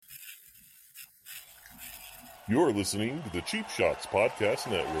You're listening to the Cheap Shots Podcast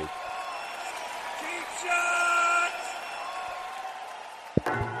Network. Cheap Shots!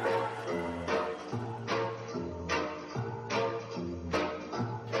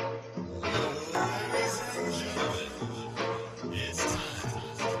 Ladies and gentlemen, it's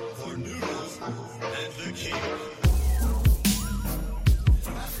time for Noodles and the King.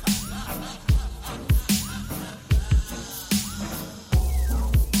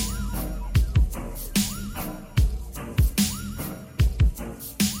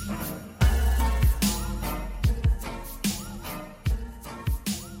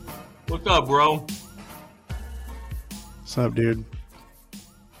 What's up, bro? What's up, dude?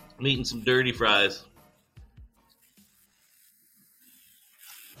 I'm eating some dirty fries.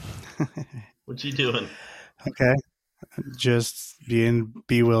 What you doing? Okay. Just being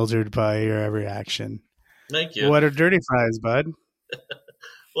bewildered by your every action. Thank you. What are dirty fries, bud?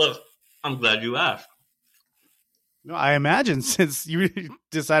 Well, I'm glad you asked. No, I imagine since you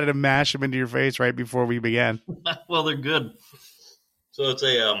decided to mash them into your face right before we began. Well, they're good. So it's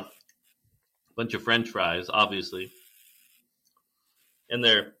a bunch of French fries, obviously. And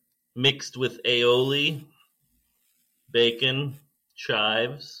they're mixed with aioli, bacon,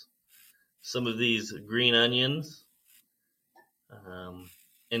 chives, some of these green onions,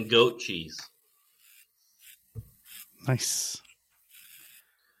 and goat cheese. Nice.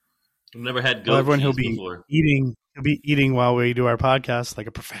 I've never had goat Well, everyone cheese he'll be before. eating. He'll be eating while we do our podcast like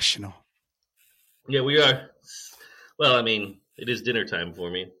a professional. Yeah, we are. Well, I mean, it is dinner time for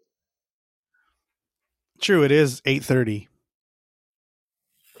me. True, it is 8:30.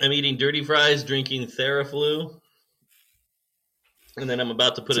 I'm eating dirty fries, drinking Theraflu, and then I'm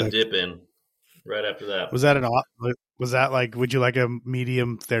about to put a dip in right after that. Was that was that like, would you like a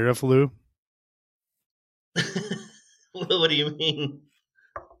medium Theraflu? What do you mean?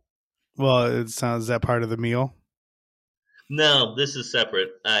 Well, it sounds, is that part of the meal? No, this is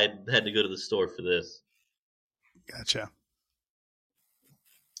separate. I had to go to the store for this. Gotcha.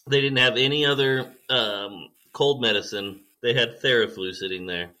 They didn't have any other cold medicine. They had Theraflu sitting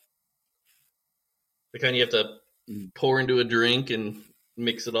there. The kind you have to pour into a drink and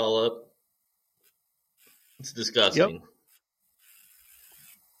mix it all up. It's disgusting. Yep.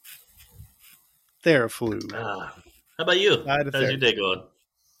 Theraflu. How about you? How's your day going?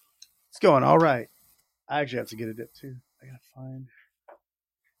 It's going all right. I actually have to get a dip too. I gotta find.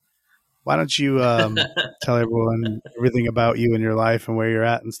 Why don't you tell everyone everything about you and your life and where you're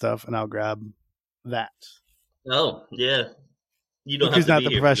at and stuff, and I'll grab that. Oh, yeah. You don't Who's have to not be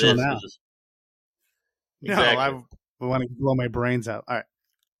the here for professional this. now? Exactly. No, I want to blow my brains out. All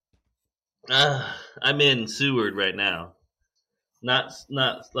right. I'm in Seward right now. Not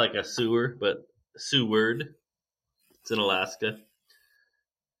like a sewer, but Seward. It's in Alaska.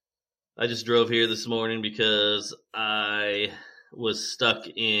 I just drove here this morning because I was stuck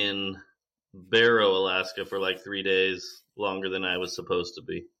in Barrow, Alaska for like 3 days, longer than I was supposed to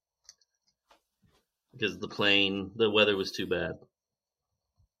be. Because the weather was too bad.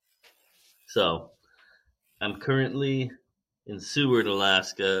 So, I'm currently in Seward,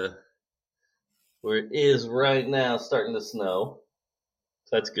 Alaska, where it is right now starting to snow.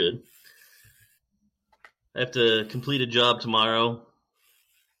 So that's good. I have to complete a job tomorrow,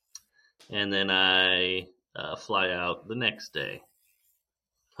 and then I fly out the next day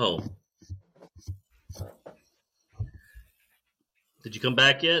home. Did you come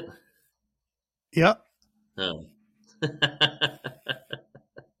back yet? Yep. Oh.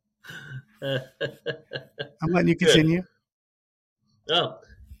 I'm letting you continue. Oh,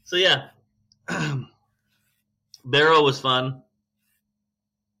 so yeah. Barrow was fun.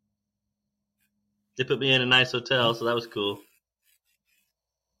 They put me in a nice hotel, so that was cool.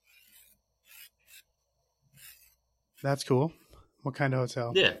 That's cool. What kind of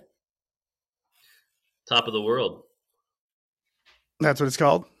hotel? Yeah. Top of the world. That's what it's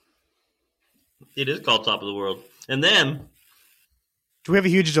called? It is called Top of the World. And then... Do we have a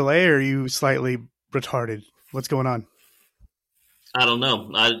huge delay, or are you slightly retarded? What's going on? I don't know.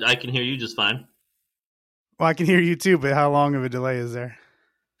 I can hear you just fine. Well, I can hear you too, but how long of a delay is there?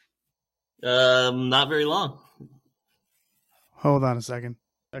 Not very long. Hold on a second.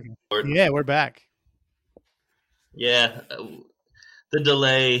 Okay. Yeah, we're back. Yeah. The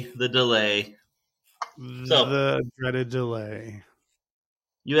delay. So, the dreaded delay.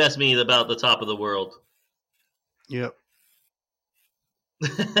 You asked me about the Top of the World. Yep.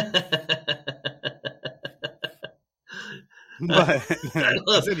 But I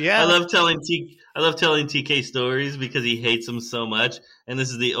love telling TK stories because he hates them so much, and this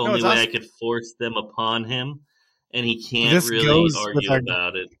is the only way I could force them upon him, and he can't really argue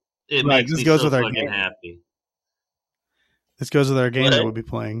about it. It makes me so fucking happy. This goes with our game What? that we'll be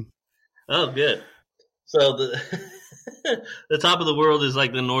playing. Oh, good. So the top of the world is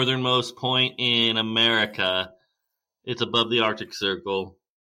like the northernmost point in America. It's above the Arctic Circle.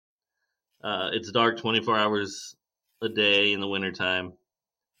 It's dark 24 hours a day in the wintertime.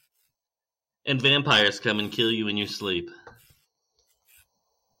 And vampires come and kill you in your sleep.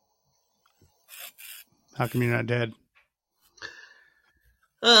 How come you're not dead?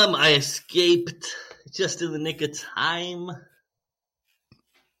 I escaped just in the nick of time.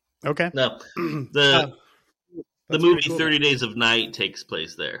 Okay. No, the That's movie pretty cool. 30 Days of Night takes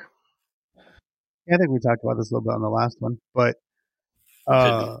place there. Yeah, I think we talked about this a little bit on the last one, but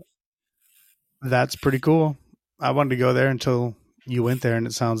that's pretty cool. I wanted to go there until you went there, and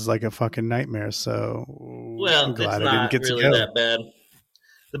it sounds like a fucking nightmare. So, Well, I'm glad it's I not didn't get really to go. that bad.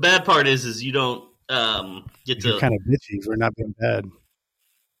 The bad part is you don't get You're to. kind of bitchy for not being bad.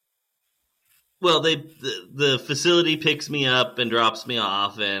 Well, the facility picks me up and drops me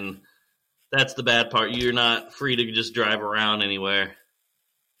off, and that's the bad part. You're not free to just drive around anywhere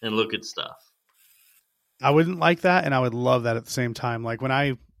and look at stuff. I wouldn't like that, and I would love that at the same time. Like when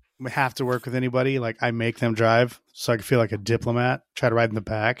I have to work with anybody, like I make them drive so I can feel like a diplomat, try to ride in the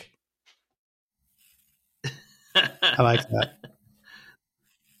back. I like that.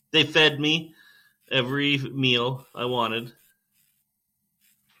 They fed me every meal I wanted,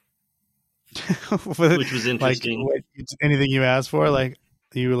 which was interesting. Like, anything you asked for, like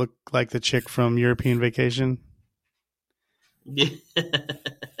you look like the chick from European Vacation.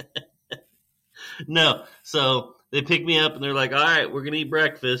 No, so they pick me up and they're like, "All right, we're gonna eat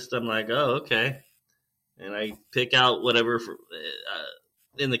breakfast." I'm like, "Oh, okay," and I pick out whatever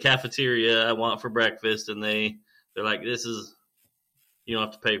in the cafeteria I want for breakfast, and they're like, "This is you don't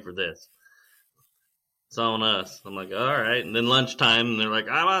have to pay for this. It's on us." I'm like, "All right," and then lunchtime, and they're like,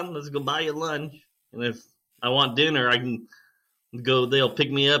 "Come on, let's go buy you lunch." And if I want dinner, I can go. They'll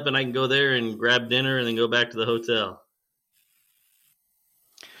pick me up, and I can go there and grab dinner, and then go back to the hotel.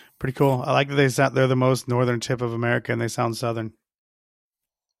 Pretty cool. I like that they're the most northern tip of America, and they sound southern.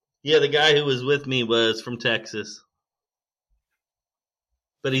 Yeah, the guy who was with me was from Texas,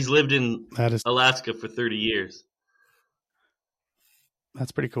 but he's lived in Alaska for 30 years.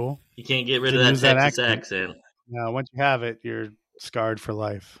 That's pretty cool. You can't get rid of that Texas accent. No, once you have it, you're scarred for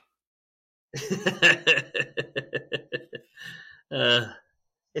life. So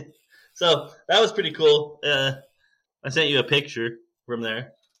that was pretty cool. I sent you a picture from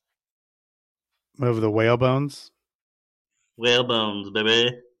there. Over the whale bones. Whale bones,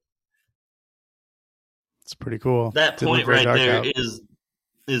 baby. It's pretty cool. That point right there is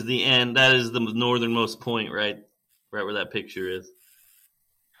the end. That is the northernmost point, right where that picture is.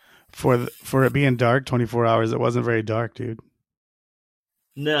 For it being dark, 24 hours, it wasn't very dark, dude.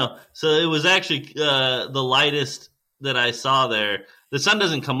 No, so it was actually the lightest that I saw there. The sun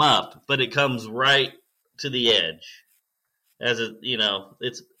doesn't come up, but it comes right to the edge. As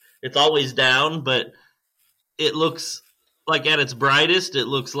it's always down, but it looks like at its brightest, it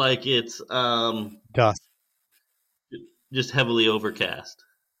looks like it's dust, just heavily overcast.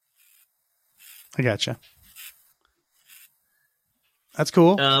 I gotcha. That's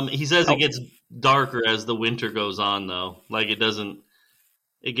cool. He says it gets darker as the winter goes on, though. Like it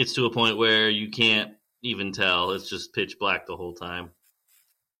gets to a point where you can't even tell. It's just pitch black the whole time.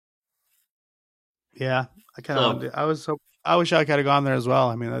 Yeah, I kind of. I wish I could have gone there as well.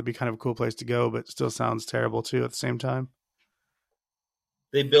 I mean, that'd be kind of a cool place to go, but it still sounds terrible too at the same time.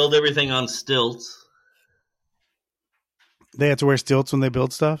 They build everything on stilts. They have to wear stilts when they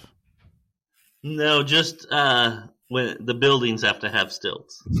build stuff? No, just when the buildings have to have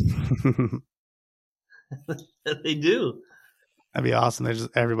stilts. They do. That'd be awesome. There's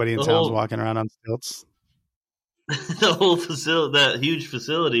just everybody in town's walking around on stilts. The whole facility, that huge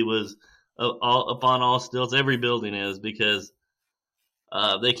facility, was upon all stilts. Every building is, because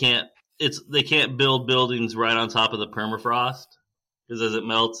they can't build buildings right on top of the permafrost, because as it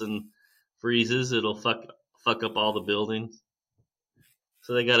melts and freezes, it'll fuck up all the buildings.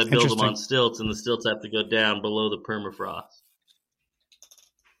 So they got to build them on stilts, and the stilts have to go down below the permafrost.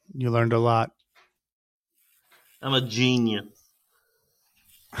 You learned a lot. I'm a genius.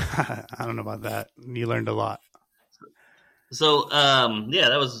 I don't know about that. You learned a lot. So, yeah,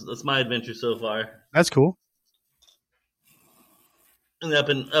 that's my adventure so far. That's cool. And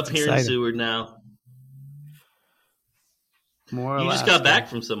up here in Seward now. More you Alaska. Just got back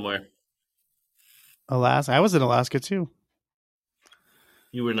from somewhere. Alaska. I was in Alaska too.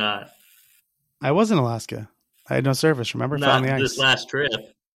 You were not. I was in Alaska. I had no service. Remember? Not this last trip.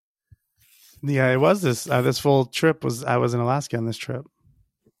 Yeah, it was this full trip. I was in Alaska on this trip.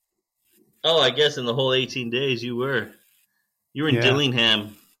 Oh, I guess in the whole 18 days you were. You were in Yeah.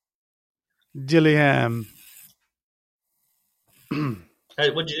 Dillingham. Dillingham. Hey,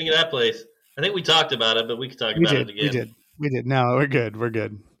 what did you think of that place? I think we talked about it, but we could talk about it again. We did. No, we're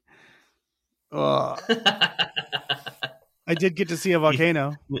good. Oh, I did get to see a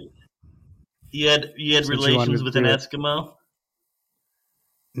volcano. You had relations with an Eskimo?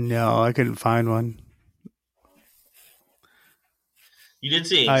 No, I couldn't find one. You did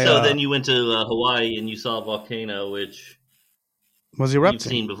see. So then you went to Hawaii and you saw a volcano, which was erupting. You've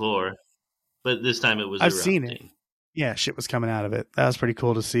seen before, but this time it was I've erupting. seen it. Yeah, shit was coming out of it. That was pretty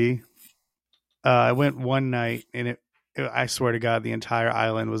cool to see. I went one night, and I swear to God, the entire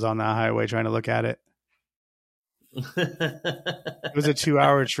island was on that highway trying to look at it. It was a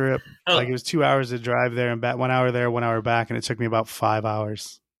 2-hour trip. Oh. Like, it was 2 hours to drive there and back, 1 hour there, 1 hour back, and it took me about 5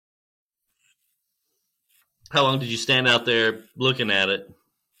 hours. How long did you stand out there looking at it?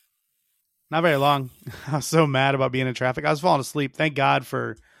 Not very long. I was so mad about being in traffic. I was falling asleep. Thank God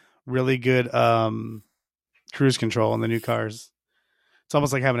for really good cruise control in the new cars. It's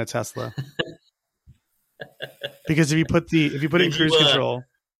almost like having a Tesla. Because if you put it in cruise control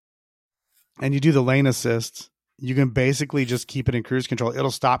and you do the lane assist, you can basically just keep it in cruise control.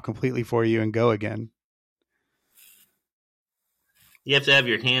 It'll stop completely for you and go again. You have to have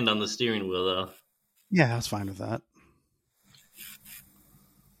your hand on the steering wheel, though. Yeah, I was fine with that.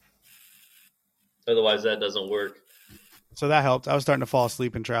 Otherwise, that doesn't work. So that helped. I was starting to fall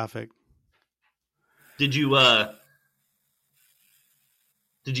asleep in traffic. Did you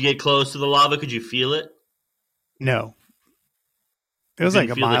get close to the lava? Could you feel it? No. It was like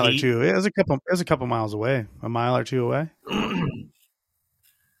a mile or two. It was a couple miles away. A mile or two away.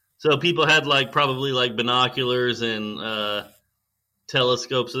 So people had probably binoculars and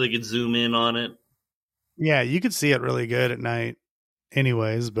telescopes so they could zoom in on it. Yeah, you could see it really good at night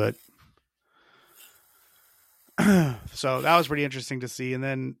anyways, but so that was pretty interesting to see. And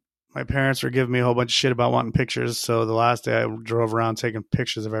then my parents were giving me a whole bunch of shit about wanting pictures. So the last day I drove around taking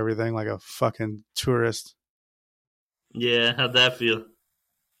pictures of everything like a fucking tourist. Yeah, how'd that feel?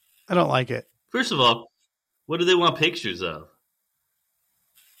 I don't like it. First of all, what do they want pictures of?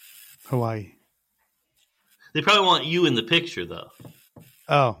 Hawaii. They probably want you in the picture, though.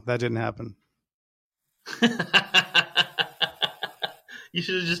 Oh, that didn't happen. You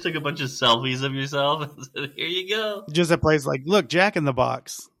should have just took a bunch of selfies of yourself and said, here you go. Just a place like, look, Jack in the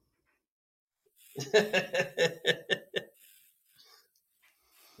Box.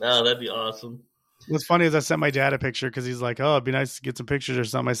 No, that'd be awesome. What's funny is I sent my dad a picture because he's like, oh, it'd be nice to get some pictures or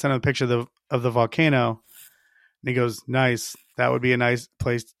something. I sent him a picture of the volcano. And he goes, nice. That would be a nice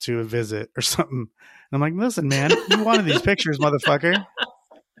place to visit or something. And I'm like, listen, man, you wanted these pictures, motherfucker.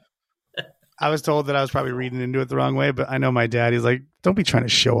 I was told that I was probably reading into it the wrong way, but I know my dad. He's like, don't be trying to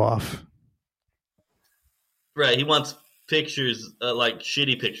show off. Right. He wants pictures,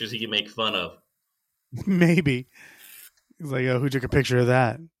 shitty pictures he can make fun of. Maybe. He's like, oh, who took a picture of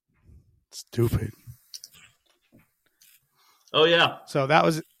that? Stupid. Oh, yeah. So that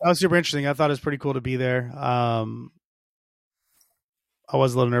was super interesting. I thought it was pretty cool to be there. I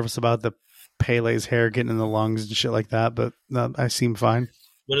was a little nervous about the Pele's hair getting in the lungs and shit like that, but I seemed fine.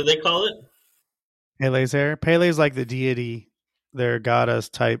 What do they call it? Pele's hair. Pele's like the deity, their goddess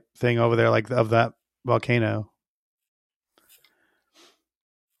type thing over there, like of that volcano.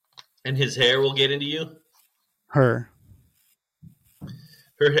 And his hair will get into you? Her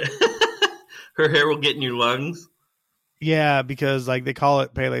hair will get in your lungs? Yeah, because they call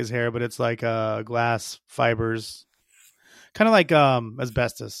it Pele's hair, but it's like glass fibers. Kind of like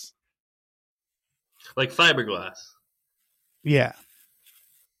asbestos. Like fiberglass? Yeah.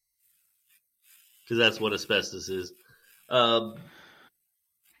 Because that's what asbestos is. So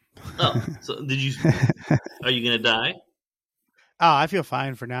are you going to die? Oh, I feel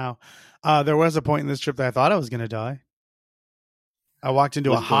fine for now. There was a point in this trip that I thought I was going to die. I walked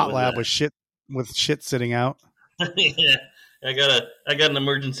into a hot lab with shit sitting out. Yeah, I got an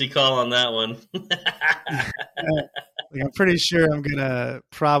emergency call on that one. I'm pretty sure I'm gonna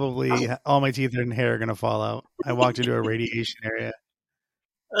probably all my teeth and hair are gonna fall out. I walked into a radiation area.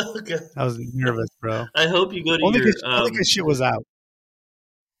 Okay. I was nervous, bro. I hope you go to only your. Only because shit was out.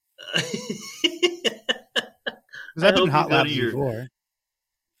 I've been hot labs before.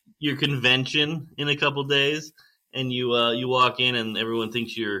 Your convention in a couple days, and you walk in and everyone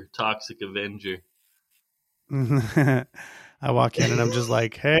thinks you're Toxic Avenger. I walk in and I'm just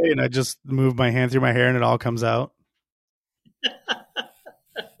like, hey, and I just move my hand through my hair and it all comes out.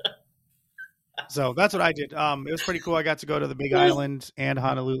 So that's what I did. It was pretty cool. I got to go to the Big Island and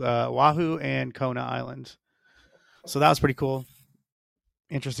Honolulu, Oahu and Kona Island. So that was pretty cool.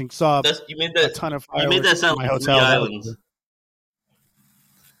 Interesting. Saw you made that, a ton of fireworks. You made that sound in my like hotel. 3 islands.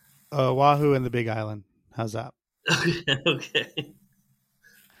 Oahu and the Big Island. How's that? Okay.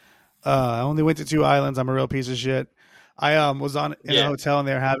 I only went to 2 islands. I'm a real piece of shit. I was in a hotel and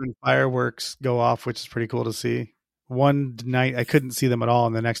they were having fireworks go off, which is pretty cool to see. One night I couldn't see them at all,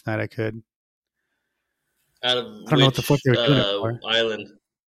 and the next night I could. Out of I don't know what the fuck they were doing it for. Island?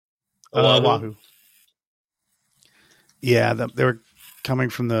 Oahu. Yeah, they were coming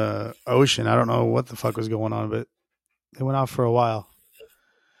from the ocean. I don't know what the fuck was going on, but they went off for a while.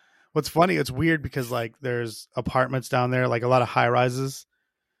 What's funny, it's weird because like there's apartments down there, like a lot of high rises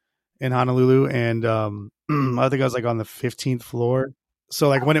in Honolulu, and I think I was like on the 15th floor. So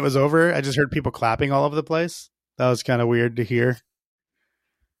like when it was over, I just heard people clapping all over the place. That was kind of weird to hear.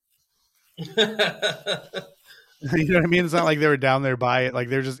 You know what I mean? It's not like they were down there by it. Like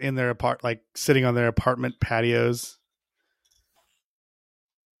they're just in their like sitting on their apartment patios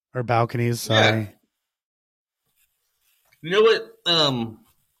or balconies. Sorry. Yeah. You know what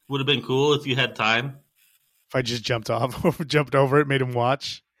would have been cool if you had time? If I just jumped over it, made him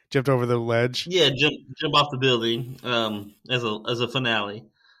watch, jumped over the ledge. Yeah, jump off the building as a finale.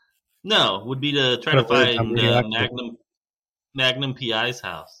 No, would be to try to find Magnum PI's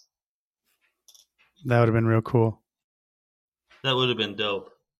house. That would have been real cool. That would have been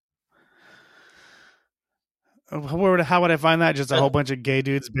dope. How would I find that? Just a whole bunch of gay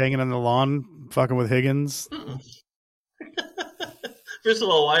dudes banging on the lawn, fucking with Higgins? First of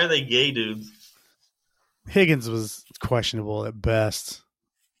all, why are they gay dudes? Higgins was questionable at best.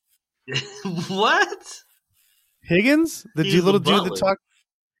 What? Higgins? The little dude that butler. talked?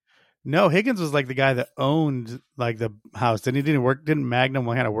 No, Higgins was like the guy that owned like the house. Didn't Magnum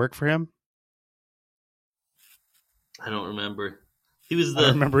want to work for him? I don't remember. He was I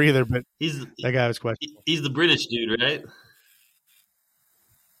don't remember either, but that guy was questionable. He's the British dude, right?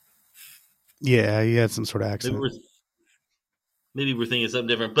 Yeah, he had some sort of accent. Maybe we're thinking something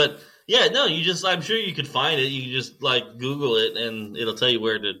different. But yeah, no, I'm sure you could find it. You can just like Google it and it'll tell you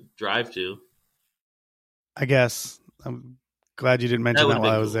where to drive to. I guess. I'm glad you didn't mention that while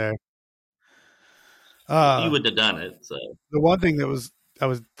I was there. You wouldn't have done it. So the one thing that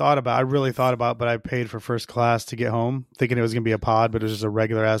I really thought about, but I paid for first class to get home, thinking it was going to be a pod, but it was just a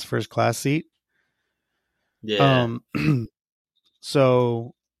regular ass first class seat. Yeah.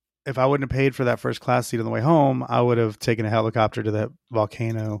 So if I wouldn't have paid for that first class seat on the way home, I would have taken a helicopter to that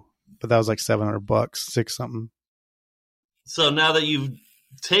volcano, but that was like $700, $6 something. So now that you've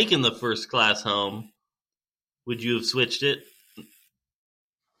taken the first class home, would you have switched it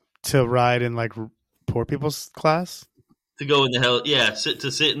to ride in like poor people's class? To go in the hell, yeah,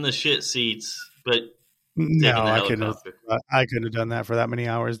 sit in the shit seats, but no, I couldn't have done that for that many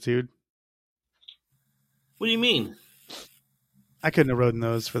hours, dude. What do you mean? I couldn't have rode in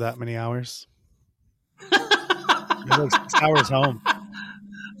those for that many hours. It was like 6 hours home.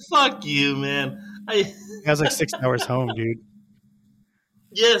 Fuck you, man. It was like 6 hours home, dude.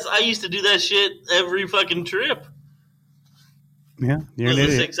 Yes, I used to do that shit every fucking trip. Yeah, you're it was an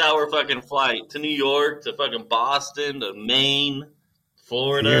a idiot. 6-hour fucking flight to New York, to fucking Boston, to Maine,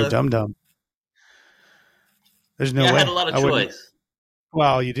 Florida. You're a dum-dum. There's no way. I had a lot of choice.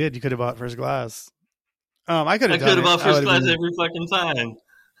 Well, you did. You could have bought first class. I could have bought first class every fucking time.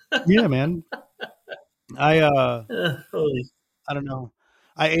 Yeah, man. I Holy. I don't know.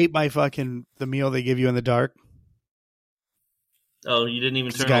 I ate the meal they give you in the dark. Oh, you didn't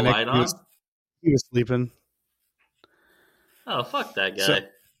even turn the light on? He was sleeping. Oh, fuck that guy. So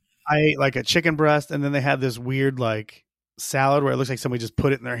I ate like a chicken breast, and then they had this weird like salad where it looks like somebody just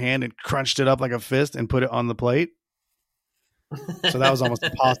put it in their hand and crunched it up like a fist and put it on the plate. So that was almost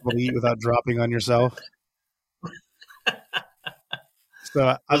impossible to eat without dropping on yourself.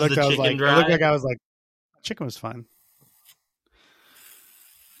 So I looked like I was like, chicken was fine.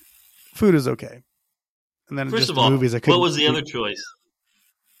 Food is okay. And then First just of all, movies. what was the other choice?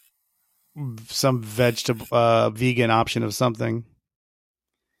 Some vegan option of something.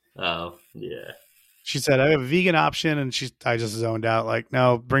 Oh, yeah. She said, I have a vegan option, and I just zoned out. Like,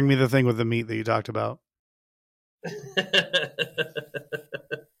 no, bring me the thing with the meat that you talked about.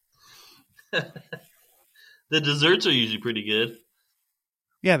 The desserts are usually pretty good.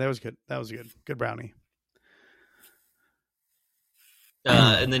 Yeah, that was good. Good brownie.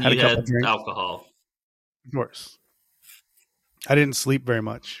 And then you had drinks. alcohol. Of course. I didn't sleep very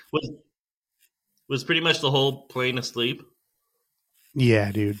much. Was pretty much the whole plane asleep?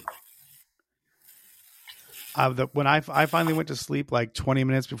 Yeah, dude. When I finally went to sleep like 20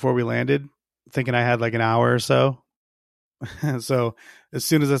 minutes before we landed, thinking I had like an hour or so. So as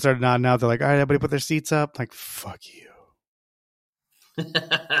soon as I started nodding out, they're like, all right, everybody put their seats up. I'm like, fuck you.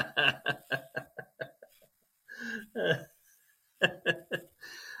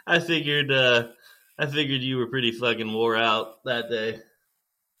 I figured you were pretty fucking wore out that day.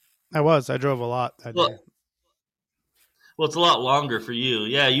 I drove a lot that day. Well, it's a lot longer for you.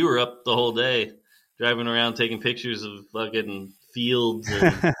 Yeah, you were up the whole day, driving around taking pictures of fucking fields.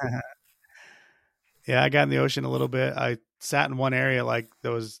 And... Yeah, I got in the ocean a little bit. I sat in one area like it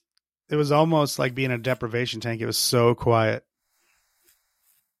was almost like being in a deprivation tank. It was so quiet.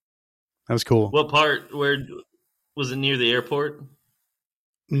 That was cool. What part? Where was it? Near the airport?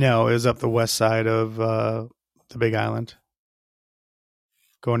 No, it was up the west side of the Big Island.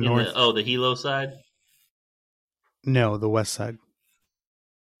 Going north. The Hilo side? No, the west side.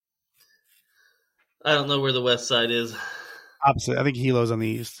 I don't know where the west side is. Opposite. I think Hilo's on the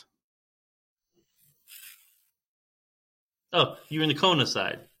east. Oh, you're in the Kona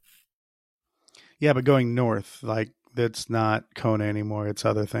side. Yeah, but going north, like that's not Kona anymore. It's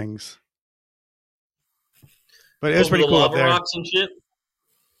other things. But it was pretty cool up there. Rocks and shit?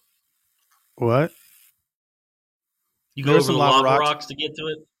 What? You go over the lava rocks to get to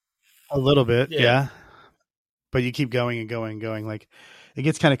it? A little bit, yeah. But you keep going and going and going. Like, it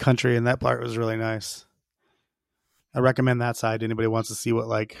gets kind of country, and that part was really nice. I recommend that side to anybody who wants to see what,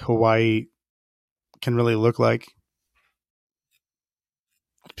 like, Hawaii can really look like.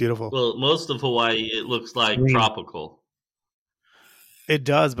 It's beautiful. Well, most of Hawaii, it looks like tropical. It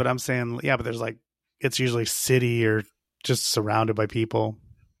does, but I'm saying, yeah, but there's, like, it's usually city or just surrounded by people.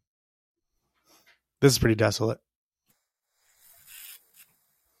 This is pretty desolate.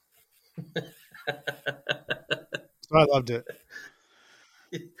 So I loved it.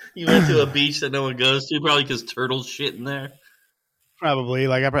 You went to a beach that no one goes to, probably because turtles shit in there. Probably.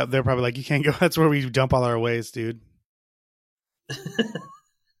 Like they're probably like, you can't go. That's where we dump all our waste, dude.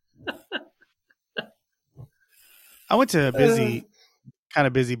 I went to kind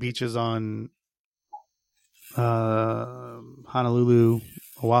of busy beaches on Honolulu,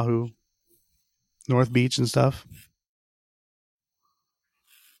 Oahu, North Beach and stuff.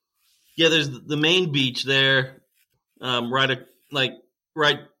 Yeah, there's the main beach there, right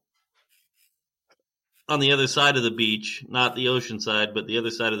on the other side of the beach, not the ocean side, but the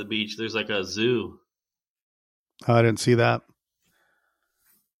other side of the beach. There's like a zoo. Oh, I didn't see that.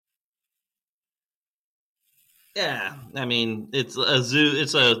 Yeah, I mean, it's a zoo.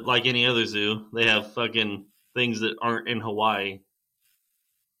 It's like any other zoo. They have fucking things that aren't in Hawaii.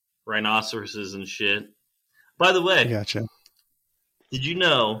 Rhinoceroses and shit. By the way, gotcha. Did you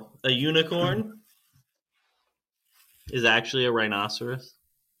know a unicorn is actually a rhinoceros?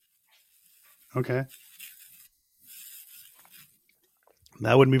 Okay.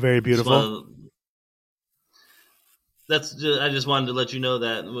 That wouldn't be very beautiful. I just wanted to let you know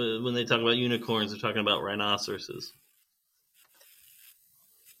that when they talk about unicorns, they're talking about rhinoceroses.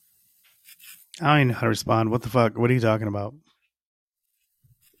 I don't even know how to respond. What the fuck? What are you talking about?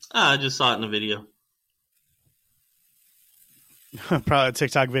 I just saw it in a video. Probably a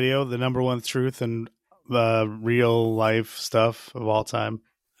TikTok video, the number one truth and the real life stuff of all time.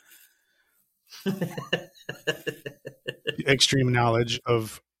 Extreme knowledge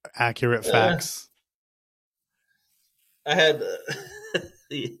of accurate facts. I had,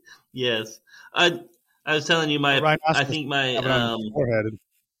 yes. I was telling you I think my forehead.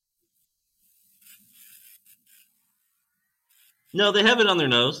 No, they have it on their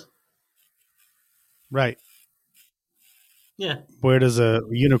nose. Right. Yeah. Where does a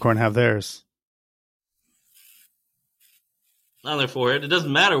unicorn have theirs? On their forehead. It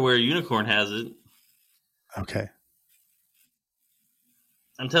doesn't matter where a unicorn has it. Okay.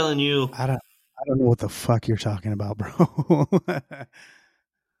 I'm telling you. I don't know what the fuck you're talking about, bro.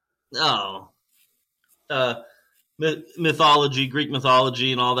 Mythology, Greek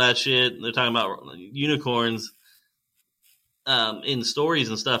mythology, and all that shit. They're talking about unicorns in stories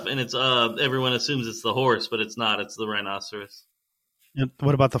and stuff, and it's everyone assumes it's the horse, but it's not. It's the rhinoceros.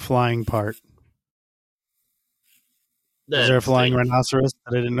 What about the flying part? Is there a flying rhinoceros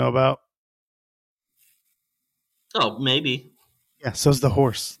that I didn't know about? Oh, maybe. Yeah, so's the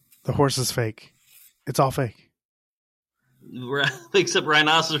horse. The horse is fake. It's all fake. Except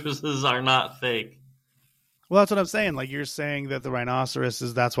rhinoceroses are not fake. Well, that's what I'm saying. Like, you're saying that the rhinoceros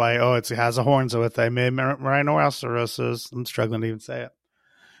is, that's why, it has a horn, so if they made rhinoceroses, I'm struggling to even say it.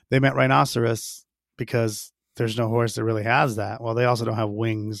 They meant rhinoceros because there's no horse that really has that. Well, they also don't have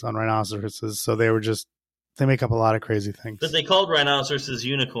wings on rhinoceroses, so they make up a lot of crazy things. But they called rhinoceroses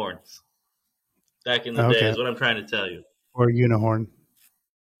unicorns back in the day, is what I'm trying to tell you. Or unicorn.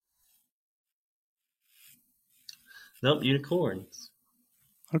 Nope, unicorns.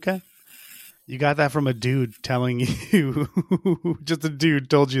 Okay. You got that from a dude telling you. Just a dude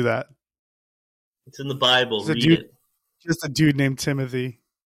told you that. It's in the Bible. Read it. Just a dude named Timothy.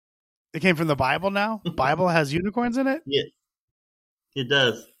 It came from the Bible now? Bible has unicorns in it? Yeah, it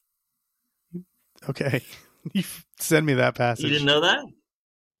does. Okay. You send me that passage. You didn't know that?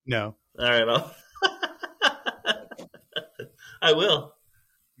 No. All right, I will.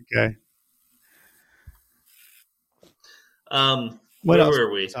 Okay. What Where else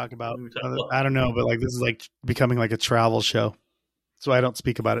were we? talk about? We were talking about- I don't know, but like this is like becoming like a travel show. So I don't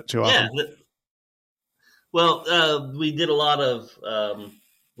speak about it too often. Yeah. Well, we did a lot of.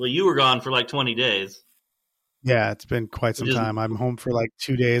 Well, you were gone for like 20 days. Yeah, it's been quite some time. I'm home for like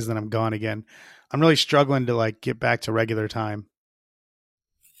 2 days, then I'm gone again. I'm really struggling to like get back to regular time.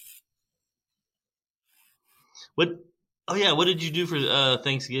 What? Oh yeah, what did you do for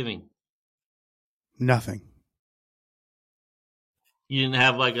Thanksgiving? Nothing. You didn't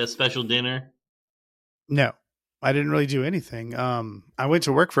have like a special dinner? No, I didn't really do anything. I went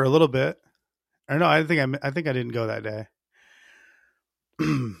to work for a little bit. Or no, I think I didn't go that day.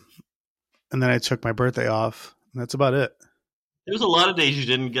 And then I took my birthday off. And that's about it. There was a lot of days you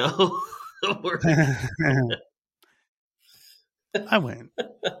didn't go.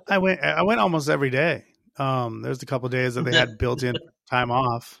 I went almost every day. There's a couple of days that they had built-in time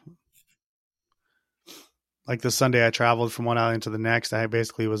off. Like the Sunday I traveled from one island to the next, I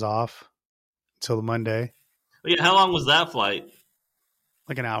basically was off until the Monday. Yeah, how long was that flight?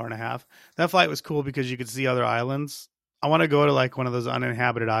 Like an hour and a half. That flight was cool because you could see other islands. I want to go to like one of those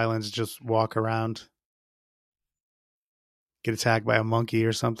uninhabited islands, just walk around, get attacked by a monkey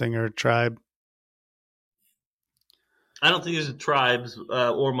or something, or a tribe. I don't think there's tribes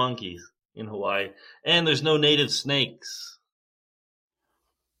or monkeys in Hawaii, and there's no native snakes.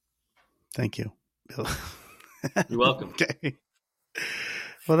 Thank you, Bill. You're welcome. Okay.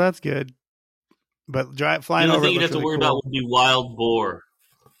 Well, that's good. But flying The only over, thing you'd have to worry about would be wild boar.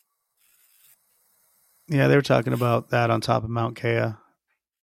 Yeah, they were talking about that on top of Mount Kea.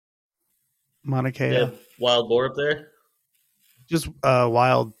 Mauna Kea. Yeah, wild boar up there? Just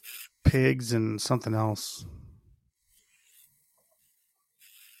wild pigs and something else.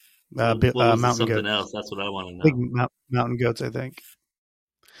 What was mountain something goats. else? That's what I want to know. Big mountain goats, I think.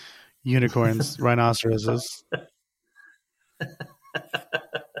 Unicorns, rhinoceroses.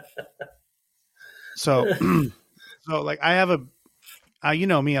 So like I have you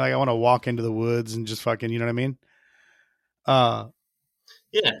know me, like I want to walk into the woods and just fucking, you know what I mean? Yeah.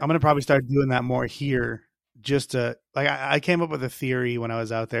 I'm going to probably start doing that more here just to, like, I came up with a theory when I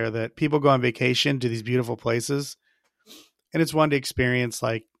was out there that people go on vacation to these beautiful places and it's one to experience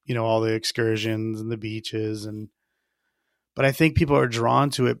like, you know, all the excursions and the beaches but I think people are drawn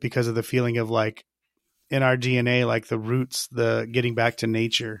to it because of the feeling of like in our DNA, like the roots, the getting back to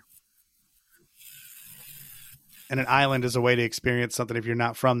nature. And an island is a way to experience something if you're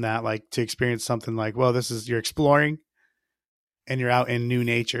not from that, like to experience something like, well, you're exploring and you're out in new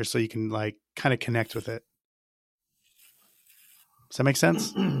nature so you can like kind of connect with it. Does that make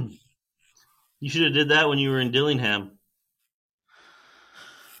sense? You should have did that when you were in Dillingham.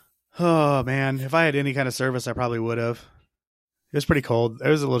 Oh man, if I had any kind of service, I probably would have. It was pretty cold. It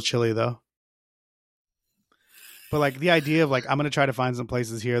was a little chilly though. But like the idea of like, I'm going to try to find some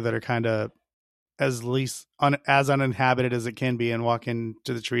places here that are kind of as least as uninhabited as it can be and walk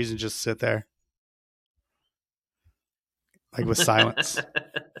into the trees and just sit there. Like with silence.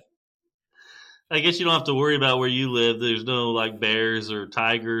 I guess you don't have to worry about where you live. There's no like bears or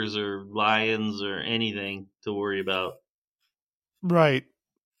tigers or lions or anything to worry about. Right.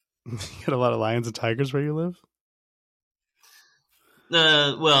 You got a lot of lions and tigers where you live?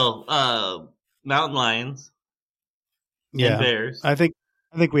 Mountain lions. Yeah. And bears. I think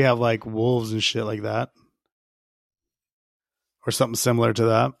we have like wolves and shit like that. Or something similar to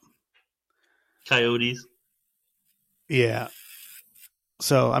that. Coyotes. Yeah.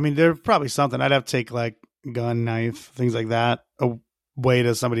 So, I mean, there's probably something. I'd have to take like gun, knife, things like that away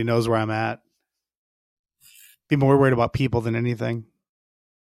to somebody knows where I'm at. Be more worried about people than anything.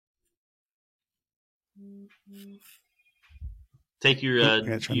 Take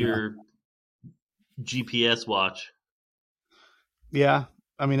your GPS watch. Yeah.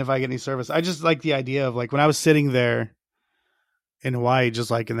 I mean, if I get any service, I just like the idea of like when I was sitting there in Hawaii,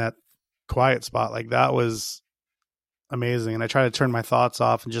 just like in that quiet spot, like that was amazing. And I try to turn my thoughts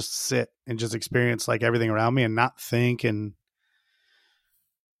off and just sit and just experience like everything around me and not think. And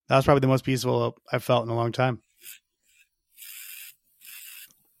that was probably the most peaceful I've felt in a long time.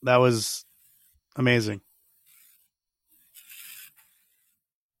 That was amazing.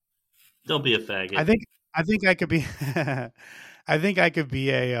 Don't be a faggot. I think I could be I think I could be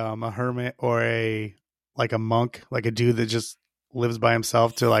a hermit or a monk, like a dude that just lives by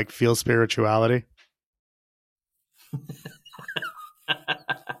himself to like feel spirituality.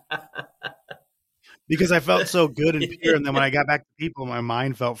 because I felt so good and pure, and then when I got back to people, my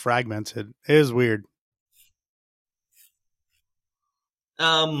mind felt fragmented. It was weird.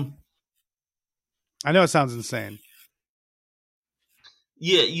 I know it sounds insane.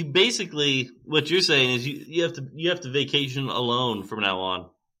 Yeah, you basically what you're saying is you have to vacation alone from now on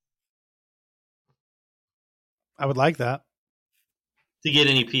I would like that. to get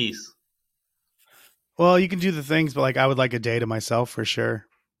any peace. Well, you can do the things, but like I would like a day to myself for sure.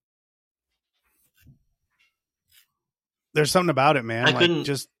 There's something about it, man. I Like couldn't.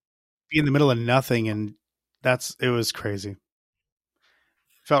 just be in the middle of nothing, and it was crazy.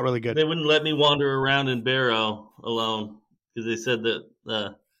 Felt really good. They wouldn't let me wander around in Barrow alone because they said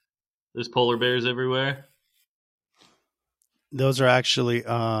that there's polar bears everywhere. Those are actually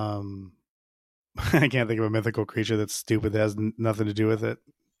I can't think of a mythical creature that's stupid that has nothing to do with it.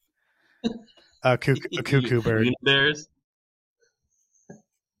 A cuckoo bird. Bears.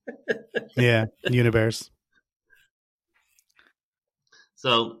 Yeah, unibears.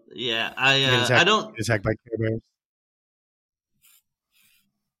 So yeah, Get I don't. attacked by Care Bears.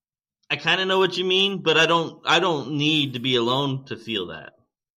 I kind of know what you mean, but I don't need to be alone to feel that.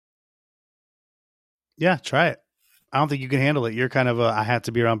 Yeah, try it. I don't think you can handle it. You're kind of a I have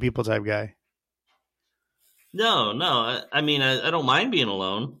to be around people type guy. No. I mean, I don't mind being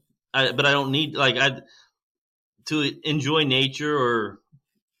alone, but I don't need to enjoy nature or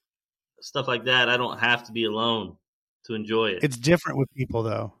stuff like that. I don't have to be alone to enjoy it. It's different with people,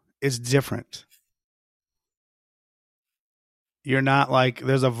 though. It's different. You're not like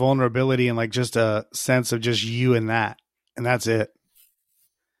there's a vulnerability and like just a sense of just you and that's it.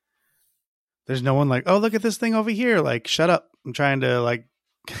 There's no one like, oh, look at this thing over here. Like, shut up. I'm trying to like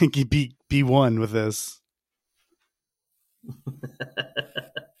be one with this.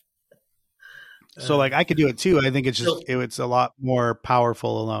 So like I could do it too. I think it's just it's a lot more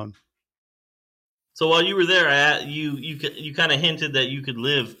powerful alone. So while you were there, you kind of hinted that you could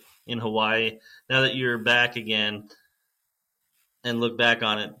live in Hawaii. Now that you're back again and look back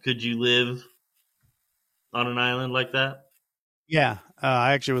on it, could you live on an island like that? Yeah,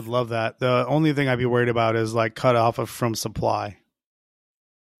 I actually would love that. The only thing I'd be worried about is like cut off from supply.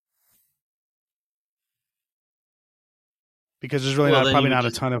 Because there's really probably not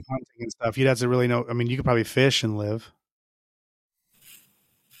a ton of hunting and stuff. You'd have to really know. I mean, you could probably fish and live.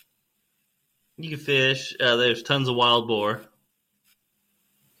 You can fish. There's tons of wild boar.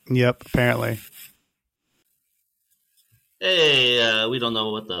 Yep, apparently. Hey, we don't know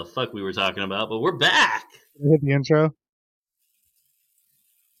what the fuck we were talking about, but we're back. Did you hit the intro?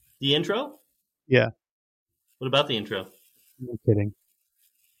 The intro? Yeah. What about the intro? I'm kidding.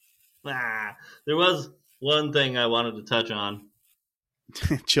 There was one thing I wanted to touch on.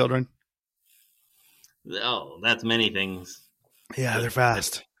 Children. Oh, that's many things. Yeah, they're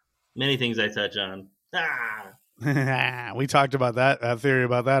fast. Many things I touch on. We talked about that theory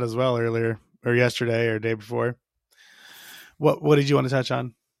about that as well earlier, or yesterday, or day before. What did you want to touch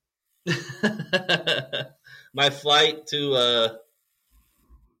on? My flight to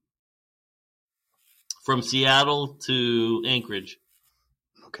from Seattle to Anchorage.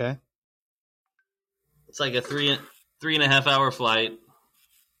 Okay. It's like a 3.5 hour flight.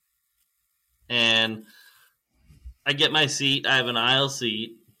 And I get my seat. I have an aisle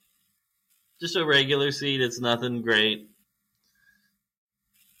seat. Just a regular seat. It's nothing great.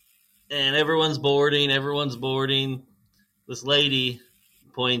 And everyone's boarding. This lady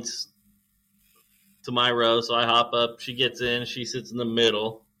points to my row, so I hop up. She gets in. She sits in the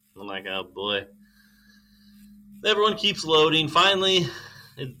middle. I'm like, oh, boy. Everyone keeps loading. Finally,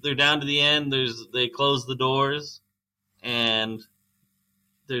 they're down to the end. They close the doors, and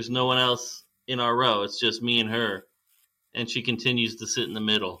there's no one else in our row. It's just me and her, and she continues to sit in the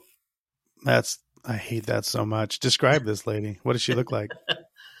middle. I hate that so much. Describe this lady. What does she look like?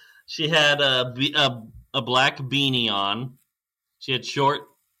 She had a black beanie on. She had short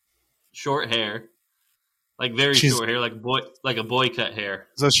hair, like short hair, like a boy cut hair.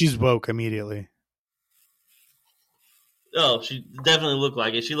 So she's woke immediately. Oh, she definitely looked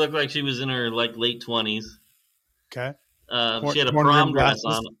like it. She looked like she was in her like late 20s. Okay. She had a prom dress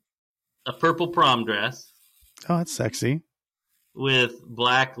on, a purple prom dress. Oh, that's sexy. With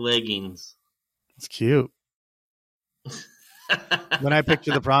black leggings. It's cute. When I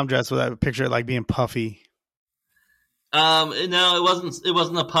picture the prom dress, I picture it like being puffy. No, it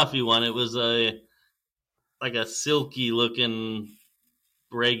wasn't a puffy one. It was a silky looking,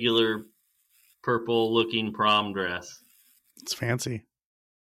 regular purple looking prom dress. It's fancy.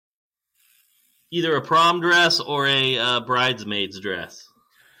 Either a prom dress or a bridesmaid's dress.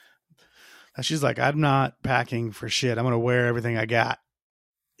 She's like, I'm not packing for shit. I'm going to wear everything I got.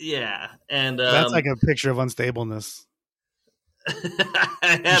 Yeah, and That's like a picture of unstableness.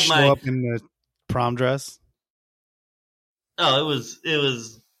 I You had show up in the prom dress. Oh,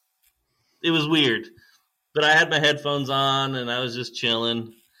 it was weird. But I had my headphones on and I was just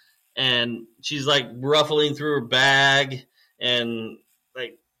chilling. And she's like ruffling through her bag and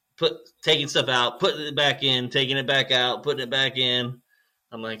like taking stuff out, putting it back in, taking it back out, putting it back in.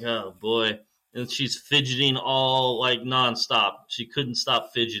 I'm like, oh boy. And she's fidgeting all like nonstop. She couldn't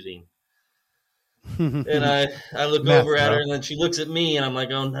stop fidgeting. And I look over at her and then she looks at me and I'm like,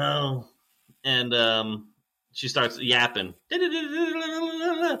 oh no. And she starts yapping.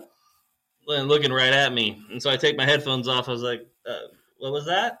 And looking right at me. And so I take my headphones off. I was like, what was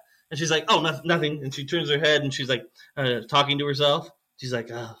that? And she's like, oh, nothing. And she turns her head and she's like talking to herself. She's like,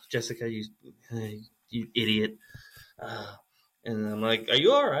 oh, Jessica, you idiot. And I'm like, are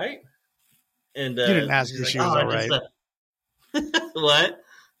you all right? And you didn't ask her if she was all right. What?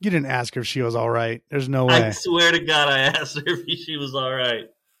 You didn't ask her if she was all right. There's no way. I swear to God, I asked her if she was all right.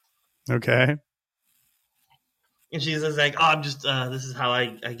 Okay. And she's just like, oh, I'm just, this is how I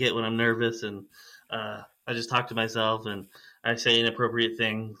get when I'm nervous. And I just talk to myself and I say inappropriate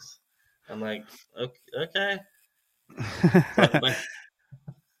things. I'm like, okay.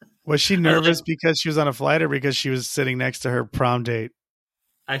 Was she nervous because she was on a flight or because she was sitting next to her prom date?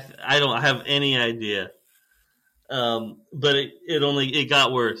 I don't have any idea. But it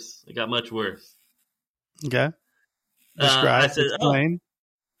got worse. It got much worse. Okay. Describe. Explain.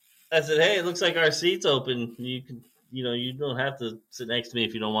 I said, hey, it looks like our seat's open. You can, you don't have to sit next to me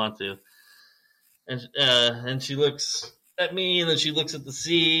if you don't want to. And she looks at me, and then she looks at the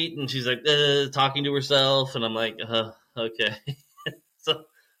seat, and she's like talking to herself, and I'm like, okay. So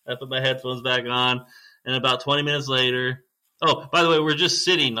I put my headphones back on, and about 20 minutes later, oh, by the way, we're just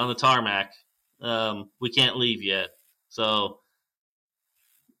sitting on the tarmac. We can't leave yet. So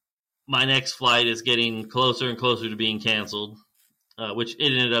my next flight is getting closer and closer to being canceled. Which it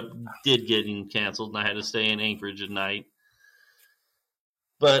did getting canceled, and I had to stay in Anchorage at night.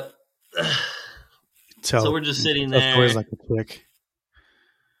 But so we're just sitting there. Tell stories like a chick.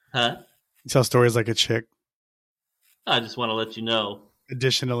 Huh? Tell stories like a chick. I just want to let you know.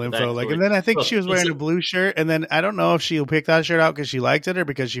 Additional info, and then I think she was wearing a blue shirt, and then I don't know if she picked that shirt out because she liked it or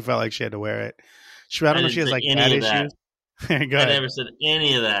because she felt like she had to wear it. I don't know if she has like cat issues. Go ahead. I never said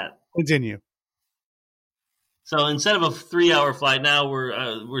any of that. Continue. So instead of a 3-hour flight, now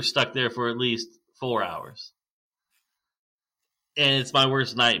we're stuck there for at least 4 hours, and it's my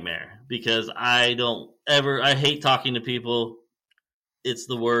worst nightmare because I hate talking to people. It's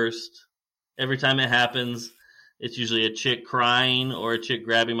the worst. Every time it happens, it's usually a chick crying or a chick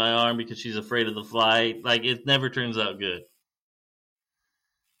grabbing my arm because she's afraid of the flight. Like, it never turns out good.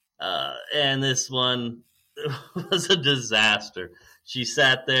 And this one was a disaster. She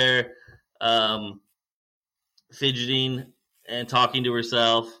sat there, fidgeting and talking to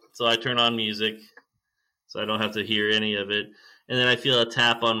herself. So I turn on music so I don't have to hear any of it. And then I feel a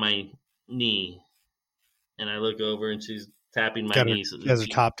tap on my knee. And I look over and she's tapping my knee. She has her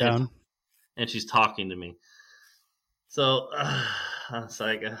top down. And she's talking to me. So I was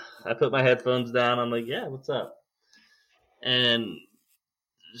like, I put my headphones down. I'm like, yeah, what's up? And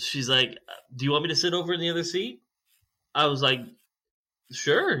she's like, do you want me to sit over in the other seat? I was like,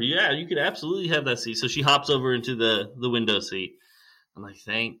 sure, yeah, you could absolutely have that seat. So she hops over into the window seat. I'm like,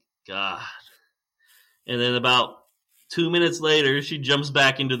 thank God. And then about 2 minutes later, she jumps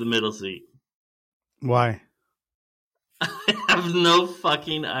back into the middle seat. Why? I have no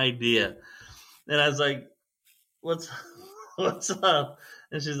fucking idea. And I was like, what's up?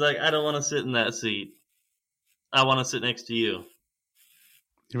 And she's like, I don't want to sit in that seat. I want to sit next to you.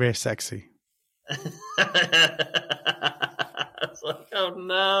 You're very sexy. I was like, oh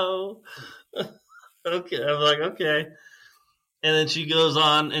no. Okay. I'm like, okay. And then she goes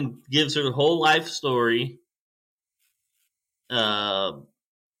on and gives her whole life story.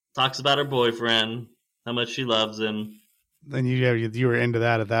 Talks about her boyfriend, how much she loves him. Then you were into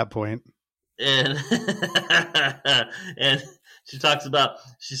that at that point. And and she talks about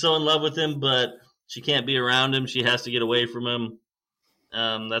she's so in love with him, but she can't be around him. She has to get away from him.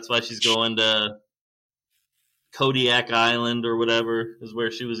 That's why she's going to Kodiak Island or whatever is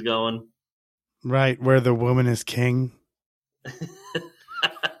where she was going. Right, where the woman is king.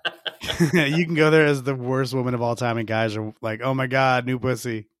 You can go there as the worst woman of all time, and guys are like, "Oh my god, new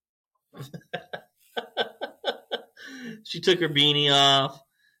pussy." She took her beanie off,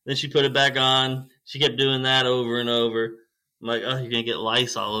 then she put it back on. She kept doing that over and over. I'm like, "Oh, you're gonna get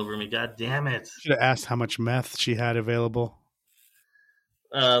lice all over me! God damn it!" Should have asked how much meth she had available.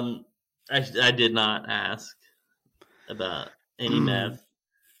 I did not ask about any meth.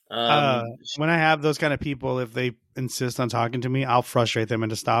 When I have those kind of people, if they insist on talking to me, I'll frustrate them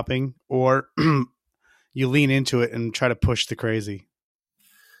into stopping, or you lean into it and try to push the crazy.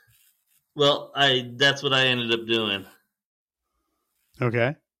 Well, that's what I ended up doing.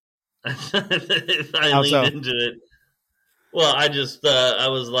 Okay. I leaned into it. Well, I just I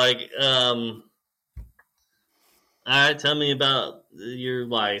was like, all right, tell me about your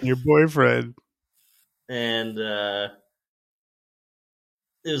life, your boyfriend, and it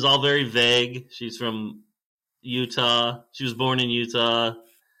was all very vague. She's from Utah. She was born in Utah.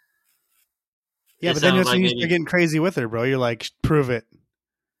 Yeah, but then you're getting crazy with her, bro. You're like, prove it.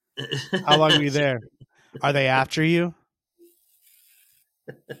 How long were you there? Are they after you?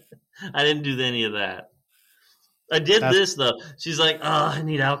 I didn't do any of that. I did this, though. She's like, oh, I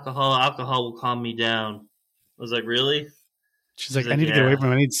need alcohol. Alcohol will calm me down. I was like, really? She's like, I need to get away from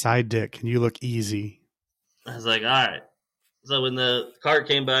him. I need side dick. And you look easy. I was like, all right. So when the cart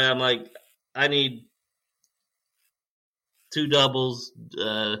came by, I'm like, I need 2 doubles,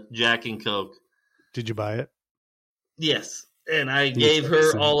 Jack and Coke. Did you buy it? Yes. And I gave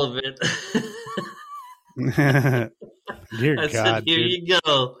her all of it. Dear I God, said, here dude. you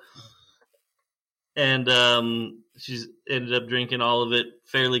go. And she's ended up drinking all of it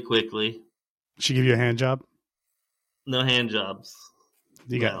fairly quickly. She give you a hand job? No hand jobs.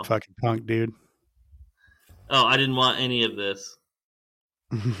 You got fucking punked, dude. Oh, I didn't want any of this.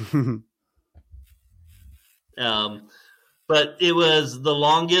 But it was the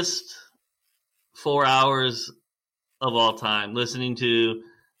longest 4 hours of all time. First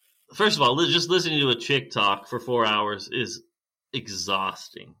of all, just listening to a chick talk for 4 hours is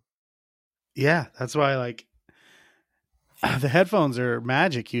exhausting. Yeah, that's why, like, the headphones are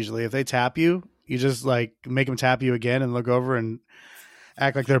magic usually. If they tap you, you just, like, make them tap you again and look over and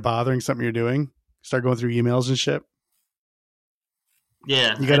act like they're bothering something you're doing. Start going through emails and shit.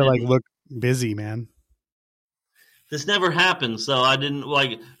 Yeah. You got to, like, look busy, man. This never happened, so I didn't,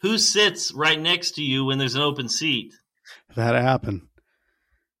 like, who sits right next to you when there's an open seat? That happened.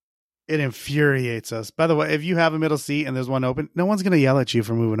 It infuriates us. By the way, if you have a middle seat and there's one open, no one's going to yell at you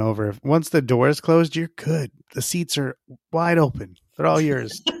for moving over. Once the door is closed, you're good. The seats are wide open. They're all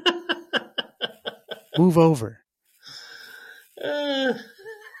yours. Move over. It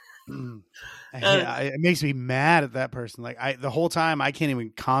makes me mad at that person. Like, the whole time I can't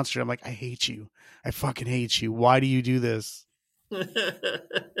even concentrate. I'm like, I hate you. I fucking hate you. Why do you do this?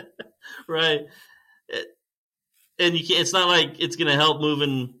 Right. And you can't, it's not like it's going to help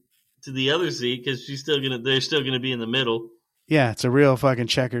moving to the other seat because they're still gonna be in the middle. Yeah, it's a real fucking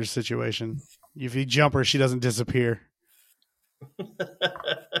checkers situation. If you jump her, she doesn't disappear.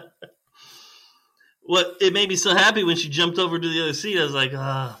 It made me so happy when she jumped over to the other seat. I was like,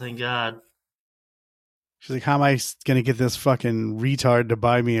 oh, thank God. She's like, how am I gonna get this fucking retard to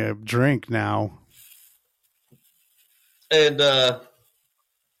buy me a drink now? And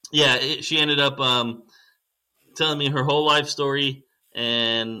she ended up telling me her whole life story,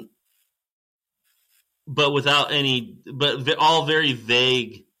 but all very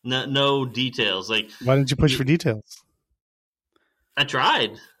vague, no details. Like, why didn't you push for details? I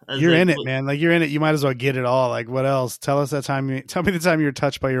tried. You're in it, man. Like, you're in it. You might as well get it all. Like, what else? Tell me the time you were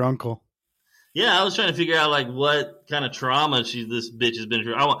touched by your uncle. Yeah, I was trying to figure out like what kind of trauma this bitch has been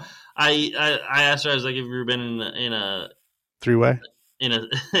through. I asked her. I was like, "Have you ever been in a three-way in an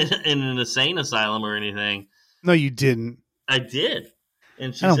insane asylum or anything?" No, you didn't. I did,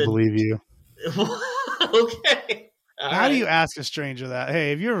 and she I don't said, believe you. Okay. How do you ask a stranger that? Hey,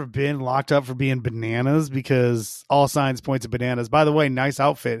 have you ever been locked up for being bananas? Because all signs point to bananas. By the way, nice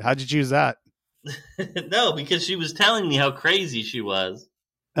outfit. How'd you choose that? No, because she was telling me how crazy she was.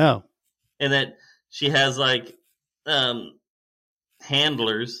 Oh. And that she has like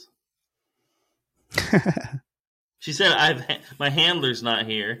handlers. She said, my handler's not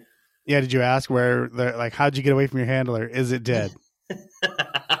here. Yeah, did you ask where they're like, how'd you get away from your handler? Is it dead?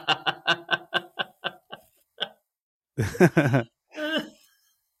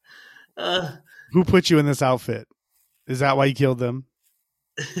 Who put you in this outfit? Is that why you killed them?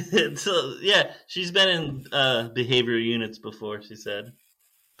 So yeah, she's been in behavioral units before, she said.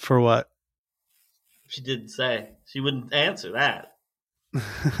 For what? She didn't say. She wouldn't answer that.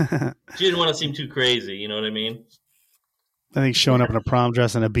 She didn't want to seem too crazy, you know what I mean? I think showing up in a prom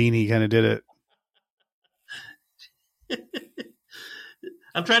dress and a beanie kind of did it.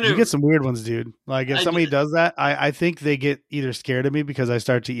 I'm trying to... You get some weird ones, dude. Like, if somebody does that, I think they get either scared of me because I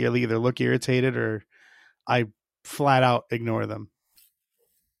start to either look irritated or I flat out ignore them.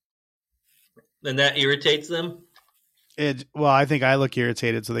 And that irritates them? Well, I think I look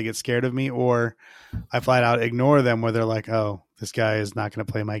irritated, so they get scared of me, or I flat out ignore them where they're like, oh, this guy is not going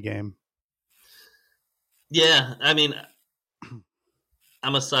to play my game. Yeah, I mean,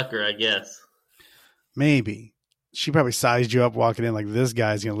 I'm a sucker, I guess. Maybe. She probably sized you up walking in like, this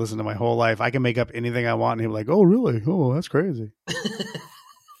guy's going to listen to my whole life. I can make up anything I want. And he'll be like, oh, really? Oh, that's crazy.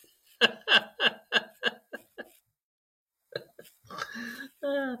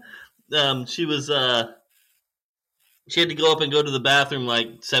 She was, she had to go up and go to the bathroom like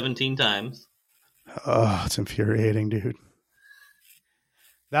 17 times. Oh, it's infuriating, dude.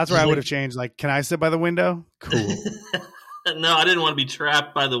 That's where I would have changed. Like, can I sit by the window? Cool. No, I didn't want to be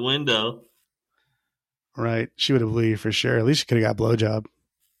trapped by the window. Right. She would have leave for sure. At least she could have got a blowjob.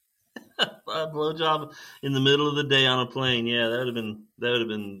 A blowjob in the middle of the day on a plane. Yeah, that would have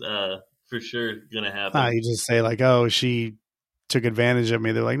been for sure going to happen. You just say like, oh, she took advantage of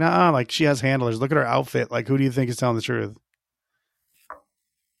me. They're like, nah, like she has handlers. Look at her outfit. Like, who do you think is telling the truth?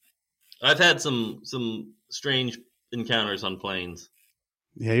 I've had some strange encounters on planes.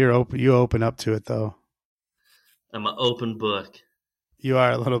 Yeah, you're open. You open up to it though. I'm an open book. You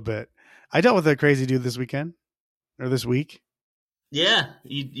are a little bit. I dealt with a crazy dude this weekend or this week. Yeah,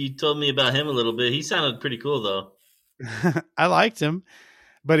 you told me about him a little bit. He sounded pretty cool though. I liked him,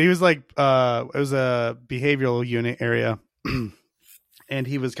 but he was like, it was a behavioral unit area, and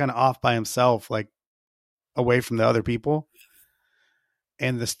he was kind of off by himself, like away from the other people,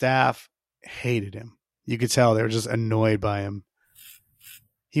 and the staff hated him. You could tell they were just annoyed by him.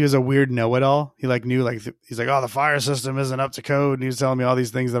 He was a weird know-it-all. He like knew, like he's like, oh, the fire system isn't up to code, and he was telling me all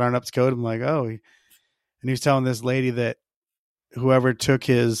these things that aren't up to code. I'm like, oh, and he was telling this lady that whoever took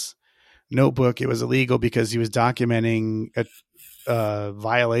his notebook, it was illegal because he was documenting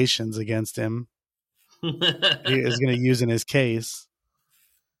violations against him. He is going to use in his case,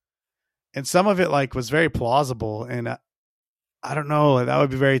 and some of it like was very plausible, and I don't know, that would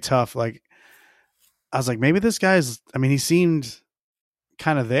be very tough. Like, I was like, maybe this guy's. I mean, he seemed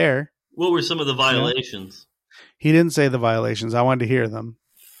kind of there. What were some of the violations? He didn't say the violations. I wanted to hear them,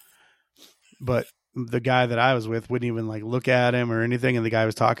 but the guy that I was with wouldn't even like look at him or anything. And the guy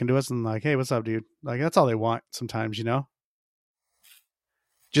was talking to us and like, hey, what's up, dude? Like, that's all they want sometimes, you know,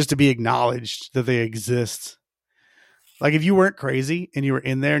 just to be acknowledged that they exist. Like if you weren't crazy and you were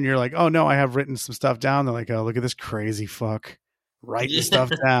in there and you're like, oh no, I have written some stuff down. They're like, oh, look at this crazy fuck writing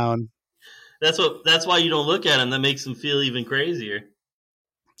stuff down. That's why you don't look at him. That makes him feel even crazier.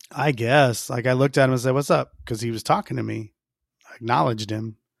 I guess. Like I looked at him and said, what's up? Because he was talking to me. I acknowledged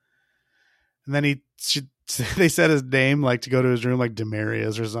him. And then they said his name, like to go to his room, like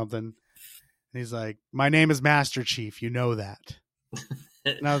Demarius or something. And he's like, my name is Master Chief. You know that.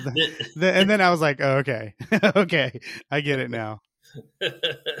 And, and then I was like, oh, okay. Okay. I get it now.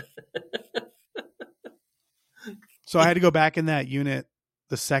 So I had to go back in that unit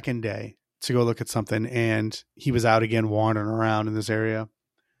the second day to go look at something. And he was out again wandering around in this area.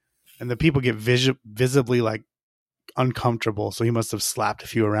 And the people get visibly like uncomfortable. So he must have slapped a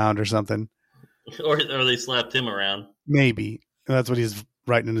few around or something. Or they slapped him around. Maybe. And that's what he's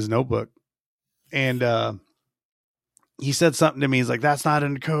writing in his notebook. And he said something to me. He's like, that's not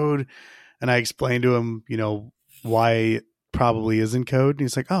in code. And I explained to him, you know, why it probably is in code. And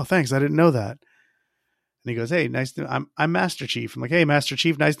he's like, oh, thanks. I didn't know that. And he goes, hey, I'm Master Chief. I'm like, hey, Master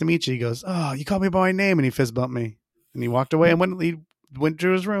Chief, nice to meet you. He goes, oh, you called me by my name. And he fist bumped me. And he walked away and went to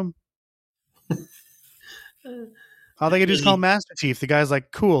his room. All they could do is call him Master Chief. The guy's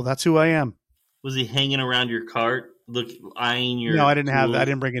like, cool, that's who I am. Was he hanging around your cart, eyeing your? No, I didn't have that. I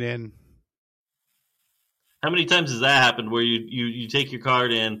didn't bring it in. How many times has that happened where you take your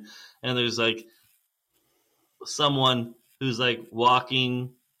cart in and there's like someone who's like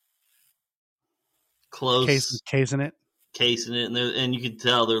walking close, casing it, and you can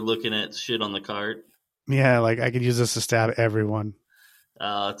tell they're looking at shit on the cart. Yeah, like I could use this to stab everyone.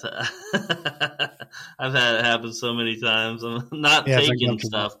 I've had it happen so many times. I'm not taking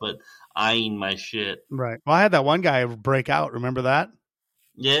stuff, but eyeing my shit. Right. Well, I had that one guy break out. Remember that?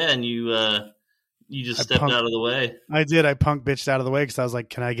 Yeah, and you just stepped out of the way. I did. I punk bitched out of the way because I was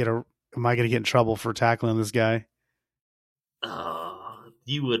like, am I going to get in trouble for tackling this guy? Oh,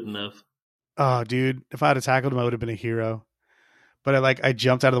 you wouldn't have. Oh, dude. If I had tackled him, I would have been a hero. But I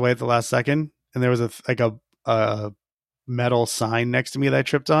jumped out of the way at the last second, and there was a metal sign next to me that I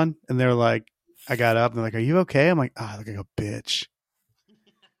tripped on, and they're like, I got up and they're like, are you okay? I'm like, I look like a bitch.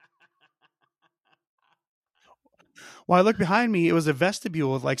 Well, I looked behind me, it was a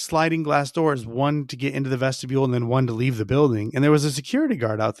vestibule with like sliding glass doors, one to get into the vestibule and then one to leave the building, and there was a security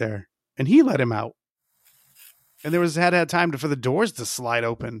guard out there and he let him out, and there had time for the doors to slide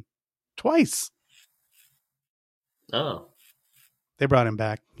open twice. Oh, they brought him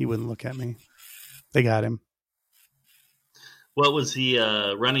back. He wouldn't look at me. They got him. What was he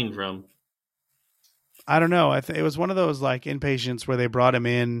running from? I don't know. It was one of those like inpatients where they brought him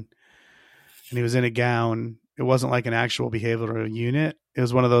in and he was in a gown. It wasn't like an actual behavioral unit. It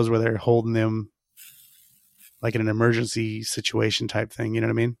was one of those where they're holding him like in an emergency situation type thing. You know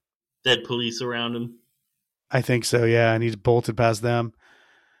what I mean? Dead police around him. I think so. Yeah. And he's bolted past them.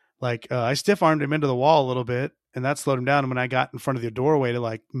 Like I stiff armed him into the wall a little bit and that slowed him down. And when I got in front of the doorway to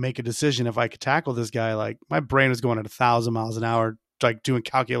like make a decision if I could tackle this guy, like my brain was going at 1,000 miles an hour, like doing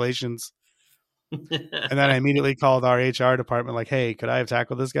calculations. And then I immediately called our HR department, like, hey, could I have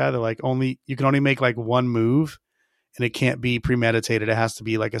tackled this guy? They're like, you can only make like one move and it can't be premeditated. It has to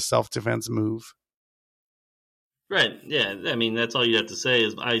be like a self-defense move. Right. Yeah. I mean, that's all you have to say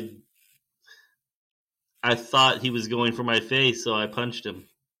is I thought he was going for my face, so I punched him.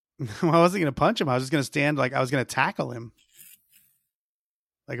 Well, I wasn't going to punch him. I was just going to stand like I was going to tackle him.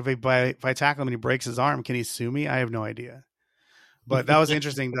 Like if I tackle him and he breaks his arm, can he sue me? I have no idea. But that was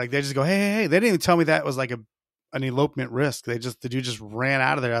interesting. Like they just go, hey. They didn't even tell me that was like an elopement risk. The dude just ran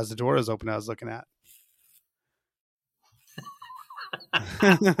out of there as the door was open. I was looking at.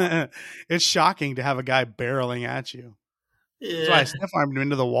 It's shocking to have a guy barreling at you. Yeah. That's why I stiff armed him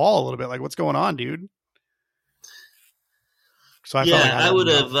into the wall a little bit. Like, what's going on, dude? So I felt like I would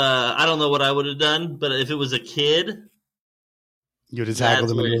have. I don't know what I would have done, but if it was a kid, you would have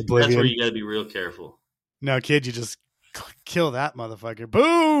tackled him into oblivion. That's where you got to be real careful. No, kid, you just kill that motherfucker.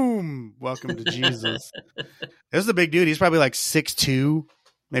 Boom! Welcome to Jesus. This is a big dude. He's probably like 6'2",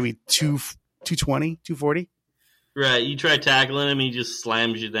 maybe 220, 240. Right. You try tackling him, he just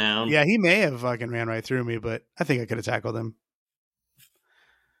slams you down. Yeah, he may have fucking ran right through me, but I think I could have tackled him.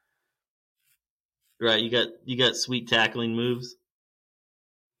 Right. You got sweet tackling moves.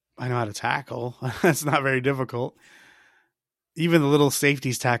 I know how to tackle. That's not very difficult. Even the little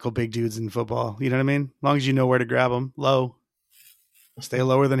safeties tackle big dudes in football. You know what I mean? As long as you know where to grab them. Low. Stay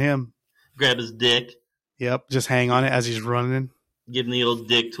lower than him. Grab his dick. Yep. Just hang on it as he's running. Give him the old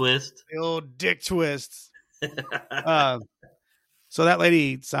dick twist. The old dick twist. So that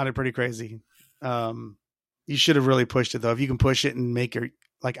lady sounded pretty crazy. You should have really pushed it, though. If you can push it and make her,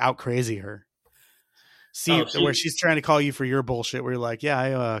 like, out crazy her. See, where she's trying to call you for your bullshit, where you're like,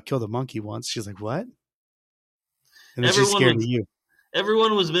 yeah, I killed a monkey once. She's like, what? And then she's scared of you.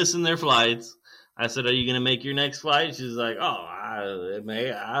 Everyone was missing their flights. I said, are you going to make your next flight? She's like, oh, I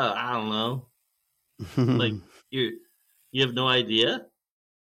don't know. Like, you have no idea?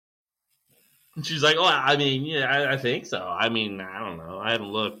 And she's like, oh, I mean, yeah, I think so. I mean, I don't know. I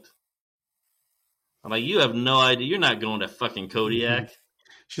haven't looked. I'm like, you have no idea. You're not going to fucking Kodiak.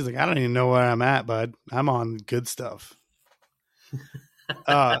 She's like, I don't even know where I'm at, bud. I'm on good stuff.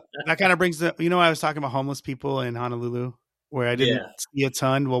 That kind of brings the, I was talking about homeless people in Honolulu where I didn't see a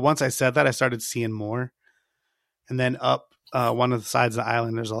ton. Well, once I said that, I started seeing more. And then up one of the sides of the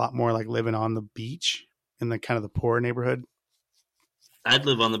island, there's a lot more like living on the beach in the kind of the poor neighborhood. I'd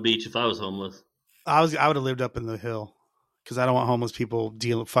live on the beach if I was homeless. I would have lived up in the hill because I don't want homeless people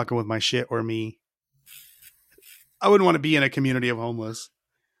fucking with my shit or me. I wouldn't want to be in a community of homeless.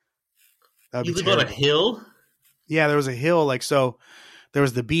 You live on a hill? Yeah, there was a hill. Like, so there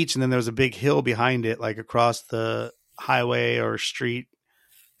was the beach and then there was a big hill behind it, like across the highway or street.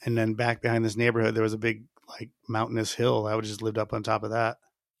 And then back behind this neighborhood, there was a big like mountainous hill. I would have just lived up on top of that.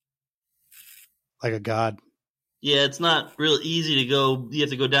 Like a god. Yeah, it's not real easy to go. You have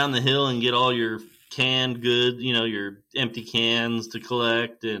to go down the hill and get all your canned goods, your empty cans to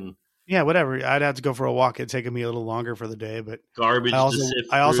collect and yeah, whatever. I'd have to go for a walk. It'd take me a little longer for the day, but garbage.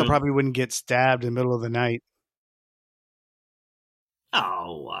 I also probably wouldn't get stabbed in the middle of the night.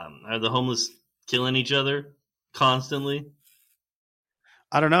 Oh, are the homeless killing each other constantly?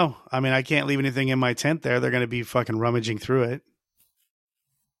 I don't know. I mean, I can't leave anything in my tent there. They're going to be fucking rummaging through it.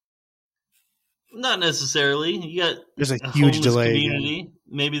 Not necessarily. There's a huge delay. Community.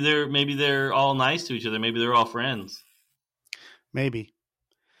 Maybe they're all nice to each other. Maybe they're all friends. Maybe.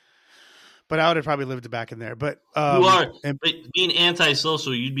 But I would have probably lived back in there. But being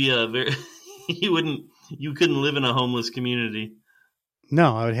antisocial, you'd be you couldn't live in a homeless community.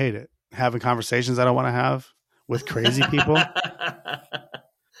 No, I would hate it. Having conversations I don't want to have with crazy people.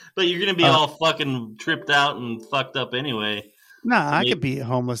 But you're going to be all fucking tripped out and fucked up anyway. Nah, I could be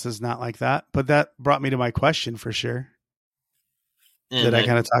homeless as not like that. But that brought me to my question for sure. That I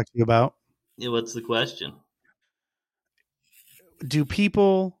kind of talked to you about. Yeah, what's the question? Do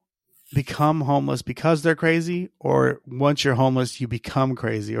people become homeless because they're crazy, or once you're homeless, you become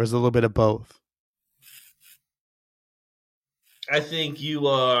crazy, or is it a little bit of both? I think you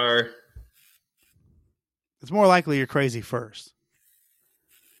are. It's more likely you're crazy first.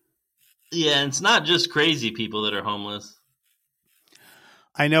 Yeah, and it's not just crazy people that are homeless.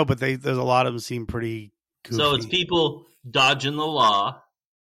 I know, but there's a lot of them seem pretty goofy. So it's people dodging the law.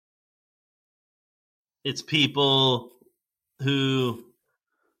 It's people who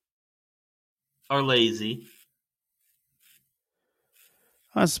are lazy.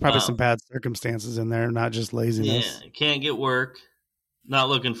 There's probably some bad circumstances in there, not just laziness. Yeah, can't get work, not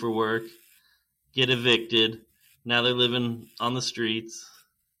looking for work, get evicted. Now they're living on the streets.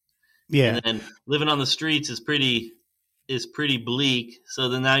 Yeah. And then living on the streets is pretty bleak. So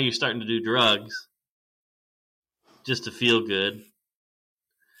then now you're starting to do drugs just to feel good.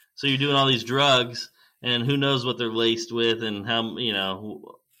 So you're doing all these drugs, and who knows what they're laced with and how,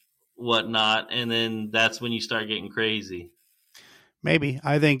 whatnot. And then that's when you start getting crazy. Maybe.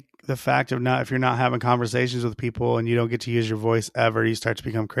 I think the fact of if you're not having conversations with people and you don't get to use your voice ever, you start to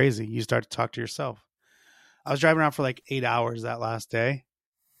become crazy. You start to talk to yourself. I was driving around for like 8 hours that last day.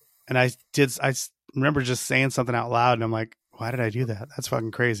 And I remember just saying something out loud, and I'm like, why did I do that? That's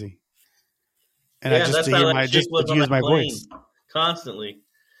fucking crazy. And I just to hear use my voice. Constantly.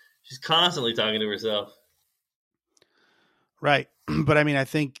 She's constantly talking to herself. Right. But I mean, I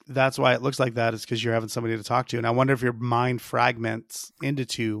think that's why it looks like that is because you're having somebody to talk to. And I wonder if your mind fragments into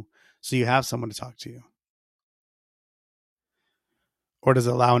two so you have someone to talk to you. Or does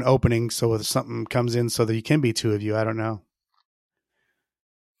it allow an opening so if something comes in so that you can be two of you? I don't know.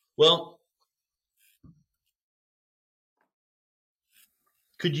 Well,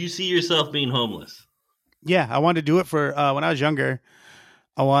 could you see yourself being homeless? Yeah, I wanted to do it for when I was younger.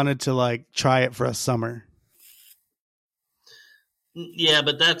 I wanted to try it for a summer. Yeah,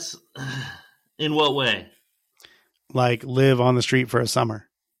 but that's in what way? Live on the street for a summer.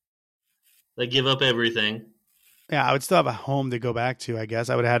 Give up everything. Yeah, I would still have a home to go back to, I guess.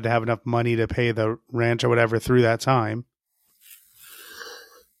 I would have had to have enough money to pay the rent or whatever through that time.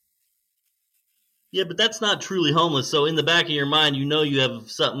 Yeah, but that's not truly homeless. So in the back of your mind, you have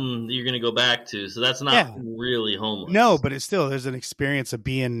something that you're going to go back to. So that's not really homeless. No, but it's still, there's an experience of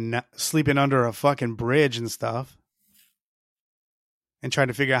sleeping under a fucking bridge and stuff. And trying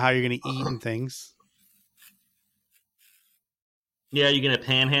to figure out how you're going to eat and things. Yeah, you're going to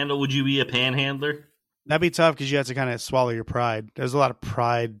panhandle? Would you be a panhandler? That'd be tough because you have to kind of swallow your pride. There's a lot of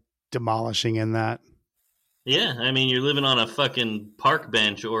pride demolishing in that. Yeah, I mean, you're living on a fucking park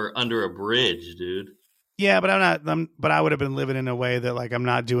bench or under a bridge, dude. Yeah, but but I would have been living in a way that I'm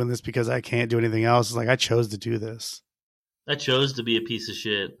not doing this because I can't do anything else. It's I chose to do this. I chose to be a piece of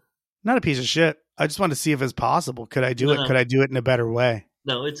shit. Not a piece of shit. I just wanted to see if it's possible. Could I do it? Could I do it in a better way?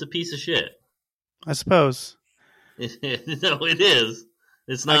 No, it's a piece of shit. I suppose. No, it is.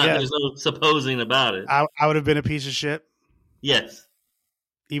 It's not. There's no supposing about it. I would have been a piece of shit. Yes.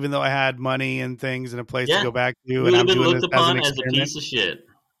 Even though I had money and things and a place to go back to. You would have been looked upon as a piece of shit.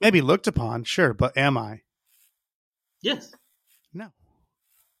 Maybe looked upon, sure, but am I? Yes. No.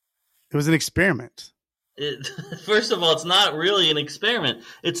 It was an experiment. First of all, it's not really an experiment.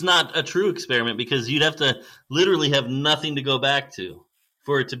 It's not a true experiment because you'd have to literally have nothing to go back to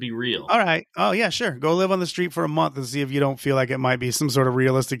for it to be real. All right. Oh, yeah, sure. Go live on the street for a month and see if you don't feel like it might be some sort of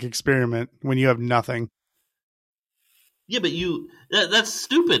realistic experiment when you have nothing. Yeah, but that's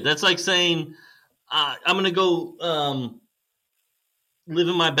stupid. That's like saying, I'm going to go live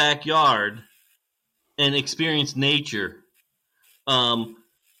in my backyard and experience nature.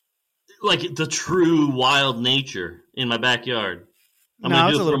 Like the true wild nature in my backyard. I'm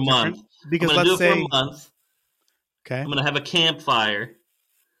going to do it for a month. Because let's say, okay. I'm going to have a campfire.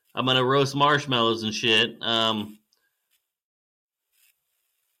 I'm going to roast marshmallows and shit. I'm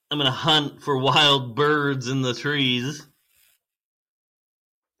going to hunt for wild birds in the trees.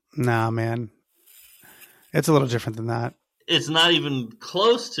 Nah, man. It's a little different than that. It's not even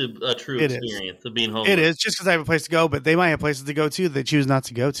close to a true experience of being homeless. It is, just because I have a place to go, but they might have places to go to that they choose not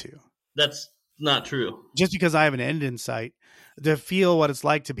to go to. That's not true. Just because I have an end in sight, to feel what it's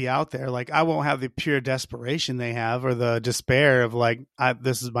like to be out there, I won't have the pure desperation they have or the despair of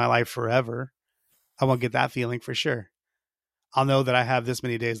this is my life forever. I won't get that feeling for sure. I'll know that I have this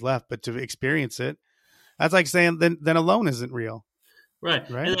many days left, but to experience it, that's like saying then alone isn't real. Right.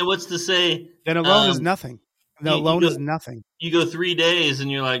 And then what's to say? Then alone is nothing. Alone is nothing. You go 3 days and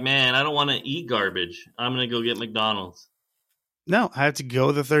you're like, man, I don't want to eat garbage. I'm going to go get McDonald's. No, I have to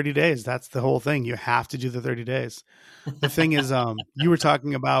go the 30 days. That's the whole thing. You have to do the 30 days. The thing is, you were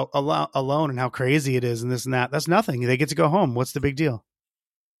talking about alone and how crazy it is and this and that. That's nothing. They get to go home. What's the big deal?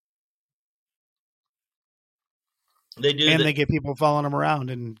 They do. And they get people following them around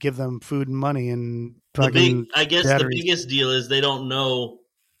and give them food and money and the biggest deal is they don't know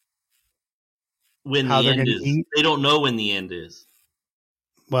when the end is. Eat. They don't know when the end is.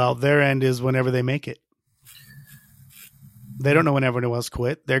 Well, their end is whenever they make it. They don't know when everyone else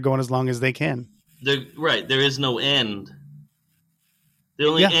quit. They're going as long as they can. Right. There is no end. The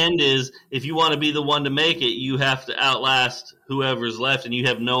only end is if you want to be the one to make it, you have to outlast whoever's left, and you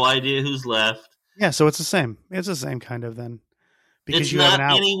have no idea who's left. Yeah, so it's the same. It's the same kind of then. Because It's you have not an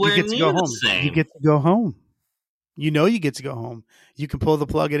out. anywhere You get to near go the home. same. You get to go home. You know you get to go home. You can pull the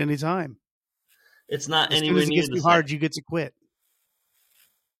plug at any time. It's not As soon anywhere as it near gets the too same. hard, you get to quit.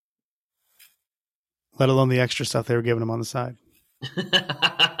 Let alone the extra stuff they were giving them on the side.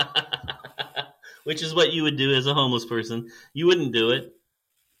 Which is what you would do as a homeless person. You wouldn't do it.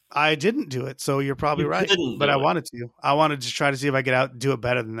 I didn't do it, so you're probably right. But I wanted to. I wanted to try to see if I could do it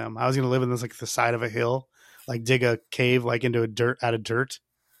better than them. I was going to live in this like the side of a hill, like dig a cave like into out of dirt,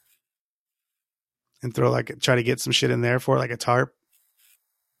 and try to get some shit in there for like a tarp.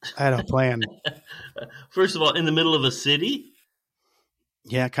 I had a plan. First of all, in the middle of a city.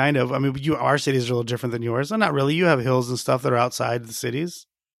 Yeah, kind of. I mean, our cities are a little different than yours. No, not really. You have hills and stuff that are outside the cities.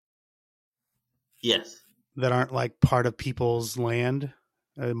 Yes. That aren't like part of people's land.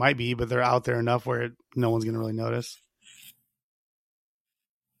 It might be, but they're out there enough where no one's going to really notice.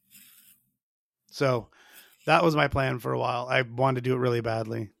 So that was my plan for a while. I wanted to do it really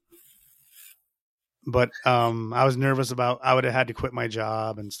badly. But I was nervous about I would have had to quit my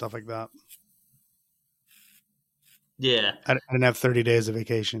job and stuff like that. Yeah. I didn't have 30 days of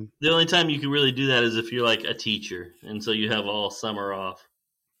vacation. The only time you can really do that is if you're like a teacher, and so you have all summer off.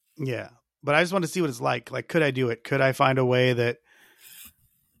 Yeah. But I just want to see what it's like. Like, could I do it? Could I find a way that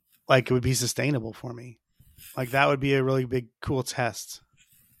like it would be sustainable for me? Like that would be a really big, cool test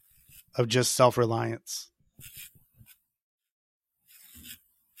of just self-reliance.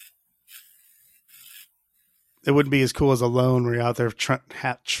 It wouldn't be as cool as Alone, where you're out there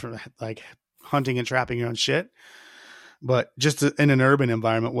like hunting and trapping your own shit. But just in an urban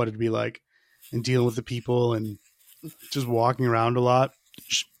environment, what it'd be like, and dealing with the people and just walking around a lot,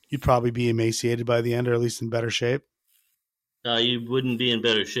 you'd probably be emaciated by the end, or at least in better shape. You wouldn't be in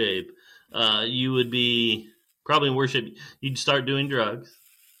better shape. You would be probably in worse shape. You'd start doing drugs.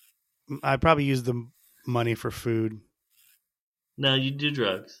 I'd probably use the money for food. No, you'd do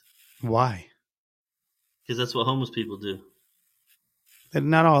drugs. Why? Because that's what homeless people do. And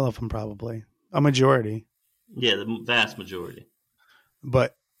not all of them, probably. A majority. Yeah, the vast majority.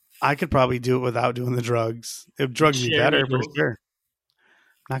 But I could probably do it without doing the drugs. If drugs be better, for sure.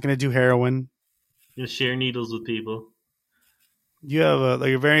 I'm not going to do heroin. You'll share needles with people. You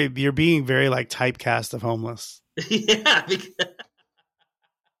have you're being very like typecast of homeless. Yeah.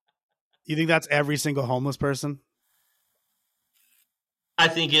 You think that's every single homeless person? I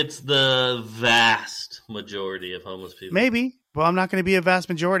think it's the vast majority of homeless people. Maybe. Well, I'm not going to be a vast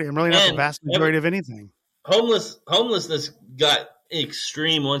majority. I'm really not the vast majority of anything. Homelessness got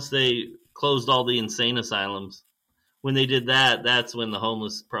extreme once they closed all the insane asylums. When they did that, that's when the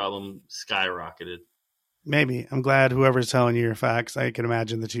homeless problem skyrocketed. Maybe. I'm glad whoever's telling you your facts. I can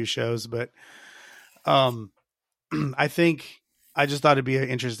imagine the two shows, but I think I just thought it'd be an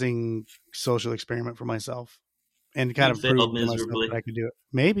interesting social experiment for myself, and kind of prove to myself that I could do it.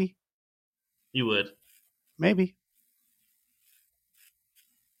 Maybe. You would. Maybe.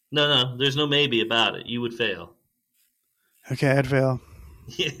 No, there's no maybe about it. You would fail. Okay, I'd fail.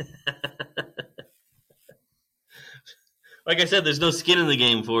 Yeah. Like I said, there's no skin in the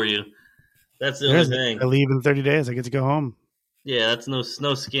game for you. That's the only thing. I leave in 30 days. I get to go home. Yeah, that's no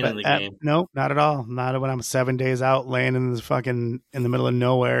skin in the game. No, not at all. Not when I'm 7 days out laying in this fucking in the middle of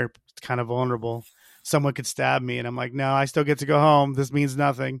nowhere. It's kind of vulnerable. Someone could stab me, and I'm like, no, I still get to go home. This means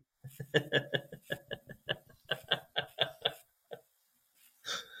nothing.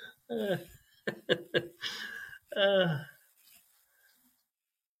 I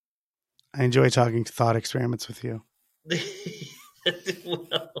enjoy talking thought experiments with you.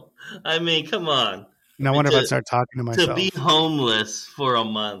 Well, I mean, come on. And I wonder if I'd start talking to myself. To be homeless for a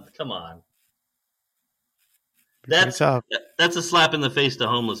month, come on. That's a slap in the face to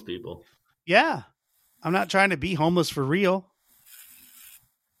homeless people. Yeah. I'm not trying to be homeless for real.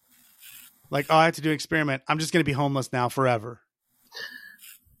 Like, oh, I have to do an experiment. I'm just going to be homeless now forever.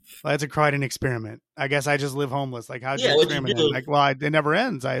 Well, that's quite an experiment. I guess I just live homeless. Like, how'd you experiment? Like, well, it never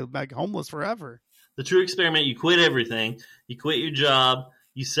ends. I like homeless forever. The true experiment: you quit everything. You quit your job.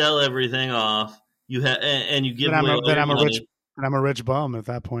 You sell everything off. And you give away all your money. I'm a rich bum at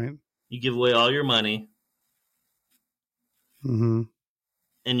that point. You give away all your money. Mm-hmm.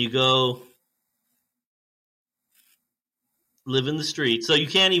 And you go live in the street. So you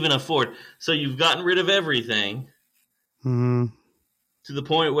can't even afford. So you've gotten rid of everything. Mm-hmm. To the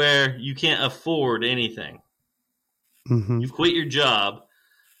point where you can't afford anything. Mm-hmm. You've quit your job,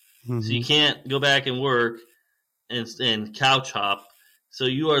 so you can't go back and work, and couch hop. So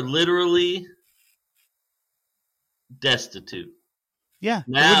you are literally destitute. Yeah,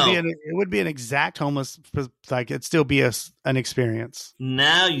 Now, it would be an exact homeless, like it'd still be an experience.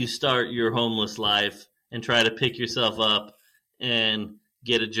 now you start your homeless life and try to pick yourself up and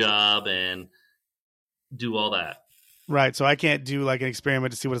get a job and do all that. Right. So I can't do like an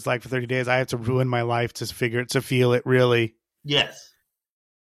experiment to see what it's like for 30 days. I have to ruin my life to feel it really. Yes.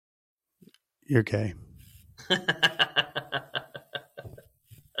 You're gay.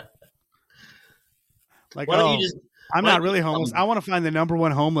 Like, Why don't you just? I'm not really homeless. I want to find the number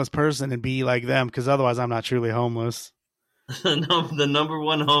one homeless person and be like them, because otherwise I'm not truly homeless. The number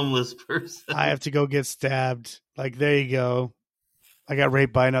one homeless person. I have to go get stabbed. Like, there you go. I got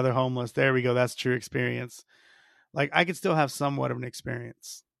raped by another homeless. There we go. That's true experience. Like, I could still have somewhat of an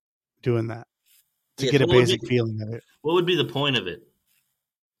experience doing that to get a basic feeling of it. What would be the point of it?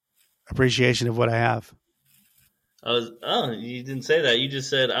 Appreciation of what I have. You didn't say that. You just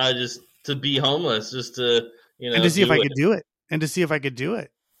said to be homeless, just to, and to see if I could do it. And to see if I could do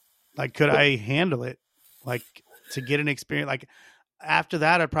it. Like, could I handle it? Like, to get an experience. Like, after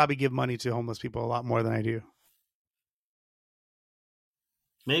that, I'd probably give money to homeless people a lot more than I do.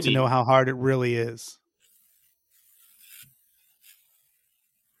 Maybe. To know how hard it really is.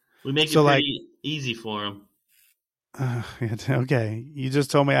 We make it pretty easy for them. Okay. You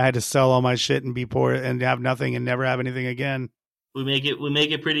just told me I had to sell all my shit and be poor and have nothing and never have anything again. We make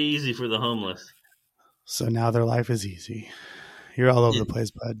it pretty easy for the homeless. So now their life is easy. You're all over the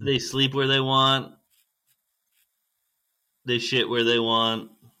place, bud. They sleep where they want. They shit where they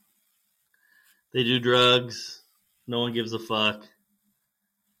want. They do drugs. No one gives a fuck.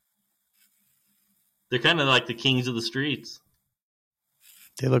 They're kind of like the kings of the streets.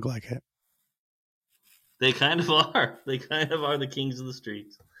 They look like it. They kind of are. They kind of are the kings of the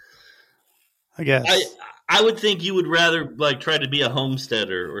streets. I guess. I would think you would rather like try to be a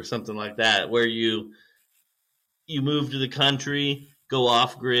homesteader or something like that, where you move to the country, go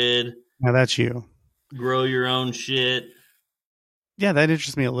off grid. Now that's you. Grow your own shit. Yeah, that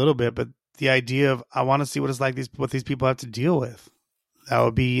interests me a little bit, but the idea of I want to see what it's like what these people have to deal with. That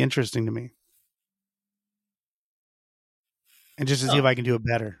would be interesting to me. And just to see if I can do it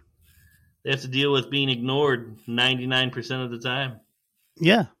better. They have to deal with being ignored 99% of the time.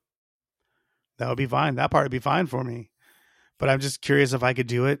 Yeah. That would be fine. That part would be fine for me. But I'm just curious if I could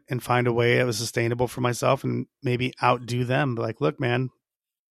do it and find a way that was sustainable for myself and maybe outdo them. Like, look, man,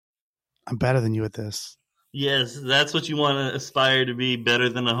 I'm better than you at this. Yes, that's what you want to aspire to be, better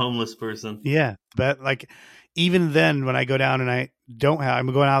than a homeless person. Yeah. But like, even then, when I go down and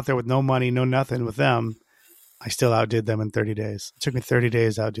I'm going out there with no money, no nothing with them, I still outdid them in 30 days. It took me 30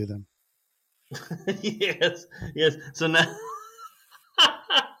 days to outdo them. Yes. So now,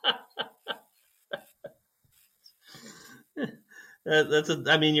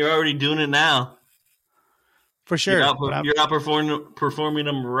 you're already doing it now. For sure. You're outperforming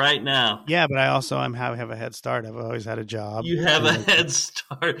them right now. Yeah, but I also have a head start. I've always had a job. You have a head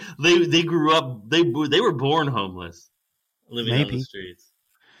start. They grew up. They were born homeless, living on the streets.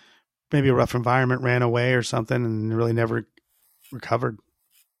 Maybe a rough environment, ran away or something, and really never recovered.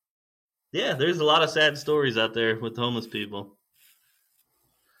 Yeah, there's a lot of sad stories out there with homeless people.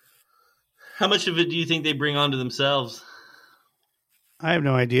 How much of it do you think they bring onto themselves? I have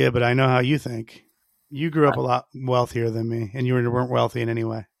no idea, but I know how you think. You grew up a lot wealthier than me, and you weren't wealthy in any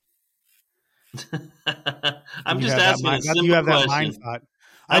way. I'm just asking a simple you have that question. mind thought.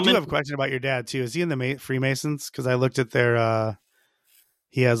 I do have a question about your dad, too. Is he in the Freemasons? Because I looked at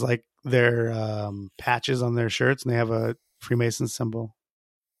he has like their patches on their shirts, and they have a Freemason symbol.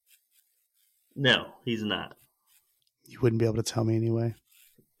 No, he's not. You wouldn't be able to tell me anyway.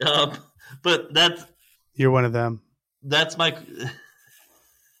 But you're one of them. That's my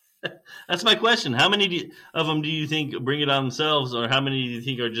question. How many of them do you think bring it on themselves, or how many do you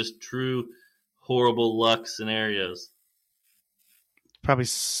think are just true horrible luck scenarios? Probably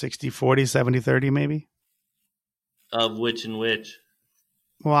 60-40, 70-30 maybe. Of which and which?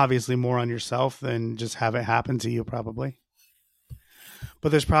 Well, obviously more on yourself than just have it happen to you, probably. But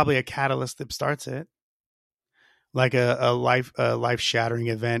there's probably a catalyst that starts it. Like a life shattering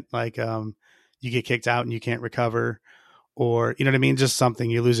event, like you get kicked out and you can't recover, or you know what I mean, just something,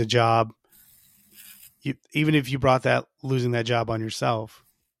 you lose a job. Even if you brought losing that job on yourself,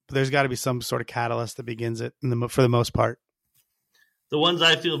 but there's got to be some sort of catalyst that begins it for the most part. The ones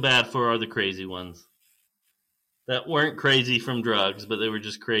I feel bad for are the crazy ones that weren't crazy from drugs, but they were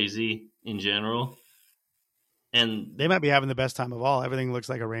just crazy in general. And they might be having the best time of all. Everything looks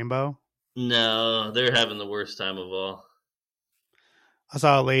like a rainbow. No, they're having the worst time of all. I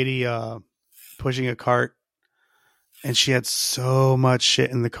saw a lady pushing a cart and she had so much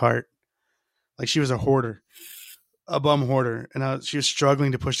shit in the cart. Like she was a hoarder, a bum hoarder. And she was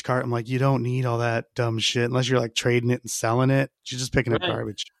struggling to push the cart. I'm like, you don't need all that dumb shit unless you're like trading it and selling it. She's just picking up Right.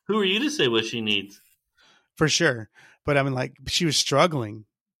 garbage. Who are you to say what she needs? For sure. But I mean, like, she was struggling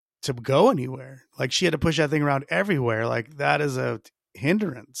to go anywhere. Like, she had to push that thing around everywhere. Like, that is a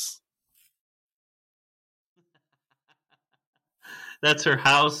hindrance. That's her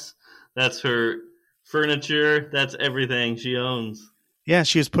house. That's her furniture. That's everything she owns. Yeah,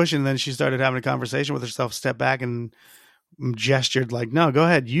 she was pushing, and then she started having a conversation with herself, stepped back and gestured like, no, go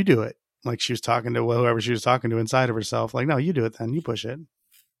ahead, you do it. Like, she was talking to whoever she was talking to inside of herself. Like, no, you do it then. You push it.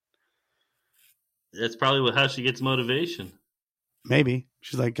 That's probably how she gets motivation. Maybe.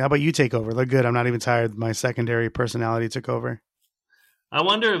 She's like, how about you take over? Look good. I'm not even tired. My secondary personality took over. I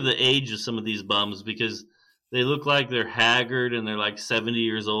wonder of the age of some of these bums because they look like they're haggard and they're like 70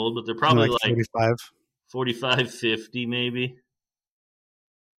 years old, but they're probably like 45. 45, 50 maybe.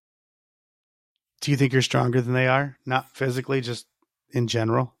 Do you think you're stronger than they are? Not physically, just in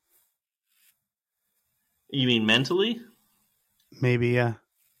general? You mean mentally? Maybe, yeah.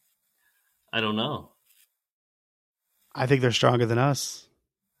 I don't know. I think they're stronger than us.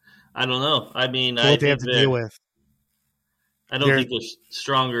 I don't know. I mean, What they have to deal with. I don't think they're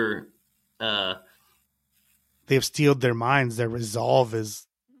stronger. They've steeled their minds. Their resolve is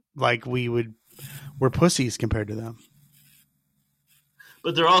like we're pussies compared to them.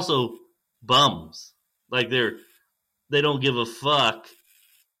 But they're also bums. Like they don't give a fuck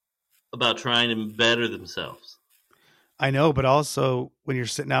about trying to better themselves. I know, but also when you're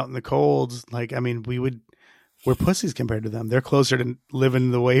sitting out in the cold, like, I mean, we're pussies compared to them. They're closer to living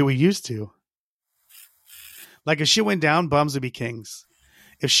the way we used to. Like, if shit went down, bums would be kings.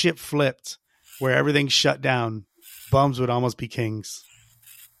 If shit flipped, where everything shut down, bums would almost be kings.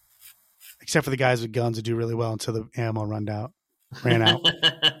 Except for the guys with guns who do really well until the ammo ran out.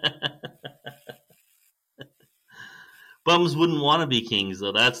 Bums wouldn't want to be kings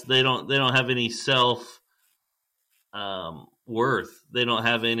though. They don't have any self worth. They don't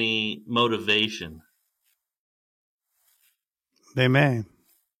have any motivation. They may.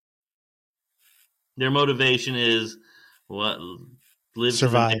 Their motivation is what live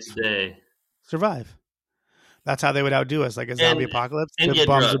Survive. to the next day. Survive. That's how they would outdo us, like a zombie apocalypse. And The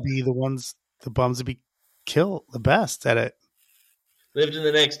bums would be the bums would be the best at it. Live to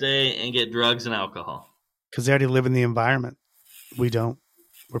the next day and get drugs and alcohol. Because they already live in the environment. We don't.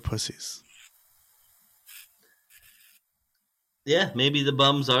 We're pussies. Yeah, maybe the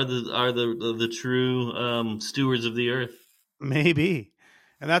bums are the true stewards of the earth. Maybe.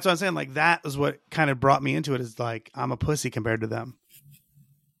 And that's what I'm saying. Like, that is what kind of brought me into it, is like, I'm a pussy compared to them.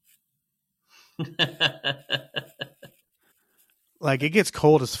 Like, it gets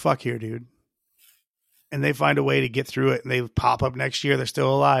cold as fuck here, dude. And they find a way to get through it, and they pop up next year. They're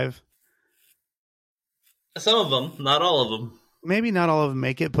still alive. Some of them, not all of them. Maybe not all of them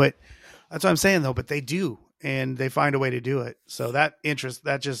make it, but that's what I'm saying, though. But they do, and they find a way to do it. So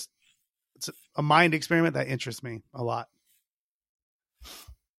it's a mind experiment that interests me a lot.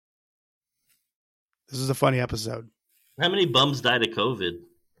 This is a funny episode. How many bums died of COVID?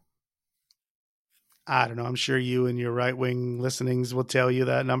 I don't know. I'm sure you and your right-wing listenings will tell you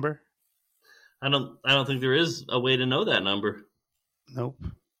that number. I don't think there is a way to know that number. Nope.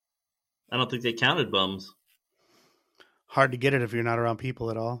 I don't think they counted bums. Hard to get it if you're not around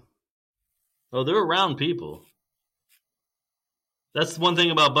people at all. Oh, they're around people. That's one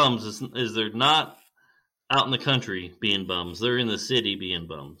thing about bums is they're not out in the country being bums. They're in the city being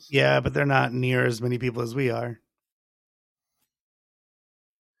bums. Yeah, but they're not near as many people as we are.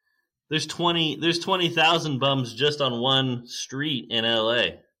 There's 20,000 bums just on one street in LA.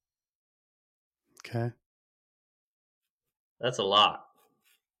 Okay. That's a lot.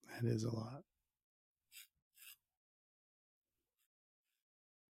 That is a lot.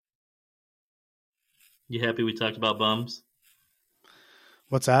 You happy we talked about bums?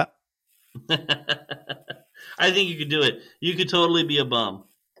 What's that? I think you could do it. You could totally be a bum.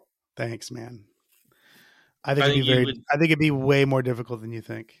 Thanks, man. I think it'd be way more difficult than you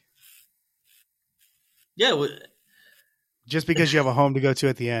think. Yeah. Just because you have a home to go to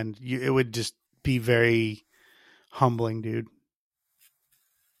at the end, it would just be very humbling, dude.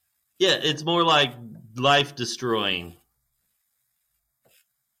 Yeah, it's more like life destroying.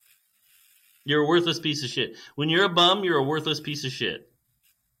 You're a worthless piece of shit. When you're a bum, you're a worthless piece of shit.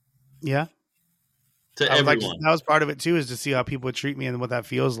 Yeah. To everyone. That was part of it too, is to see how people would treat me and what that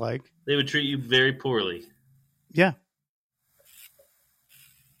feels like. They would treat you very poorly. Yeah.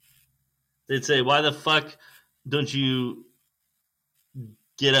 They'd say, why the fuck don't you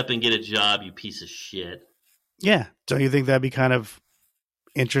get up and get a job, you piece of shit? Yeah. Don't you think that'd be kind of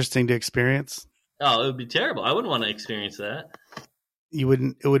interesting to experience? Oh, it would be terrible. I wouldn't want to experience that. You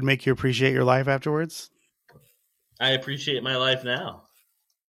wouldn't? It would make you appreciate your life afterwards? I appreciate my life now.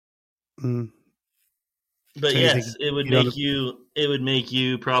 Mm. But So yes, it would make don't- it would make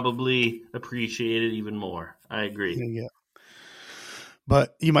you probably appreciate it even more. I agree. Yeah.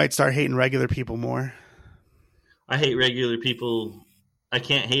 But you might start hating regular people more. I hate regular people. I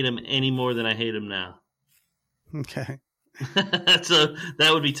can't hate them any more than I hate them now. Okay. So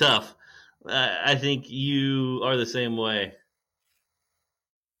that would be tough. I think you are the same way.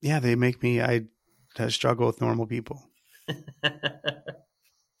 Yeah, they make me. I struggle with normal people.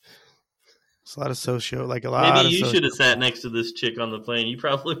 It's a lot of Maybe you should have sat next to this chick on the plane. You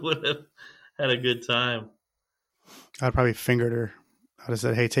probably would have had a good time. I'd probably fingered her. I'd have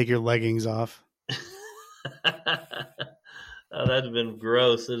said, "Hey, take your leggings off." Oh, that'd have been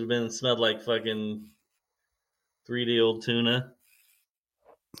gross. It'd have been smelled like fucking 3D-old tuna.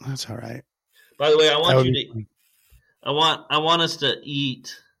 That's all right. By the way, I That want would you be to. fun. I want us to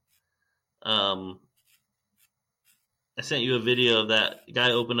eat. I sent you a video of that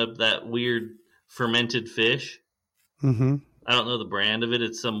guy open up that weird fermented fish. Mm-hmm. I don't know the brand of it.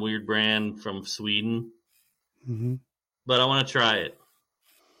 It's some weird brand from Sweden. Mm-hmm. But I want to try it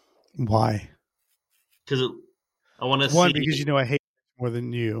Why? because I want to see. One, because you know I hate more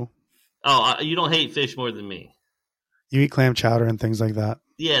than you. Oh, you don't hate fish more than me. You eat clam chowder and things like that.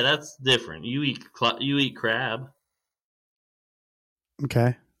 Yeah, that's different. You eat crab.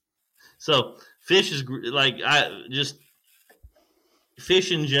 Okay. So fish is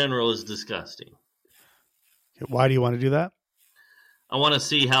fish in general is disgusting. Why do you want to do that? I want to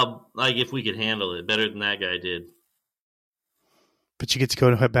see how if we could handle it better than that guy did. But you get to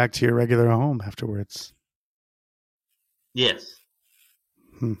go back to your regular home afterwards. Yes.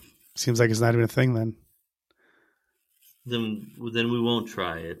 Seems like it's not even a thing then. Then we won't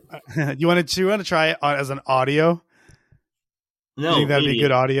try it. You want to try it as an audio? No, you think that'd be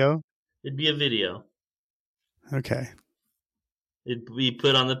good audio? It'd be a video. Okay. It'd be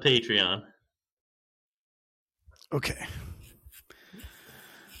put on the Patreon. Okay.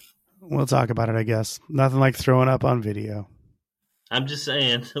 We'll talk about it, I guess. Nothing like throwing up on video. I'm just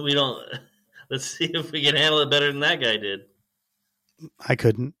saying we don't. Let's see if we can handle it better than that guy did. I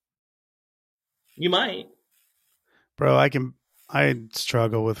couldn't. You might. Bro, I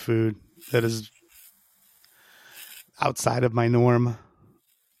struggle with food that is outside of my norm.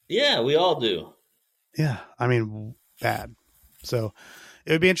 Yeah, we all do. Yeah, I mean, bad. So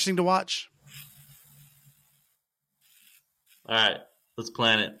it would be interesting to watch. All right, let's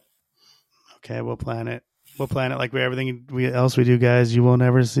plan it. Okay, we'll plan it. We'll plan it like everything else we do, guys. You will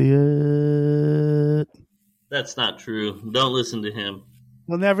never see it. That's not true. Don't listen to him.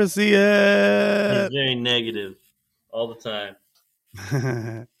 We'll never see He's it. very negative all the time.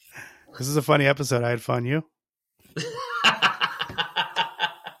 This is a funny episode. I had fun. You?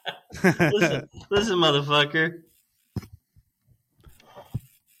 Listen, motherfucker.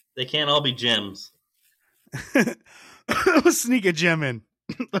 They can't all be gems. Let's sneak a gem in.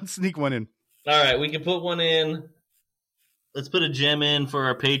 Let's sneak one in. All right, we can put one in. Let's put a gem in for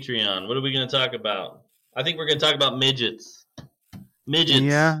our Patreon. What are we going to talk about? I think we're going to talk about midgets. Midgets.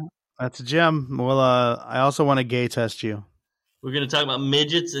 Yeah, that's a gem. Well, I also want to gay test you. We're going to talk about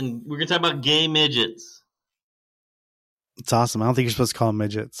midgets, and we're going to talk about gay midgets. It's awesome. I don't think you're supposed to call them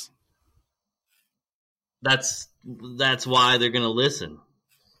midgets. That's why they're going to listen,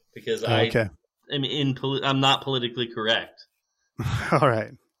 because Okay. I'm not politically correct. All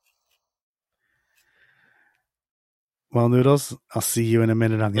right. Well, Noodles, I'll see you in a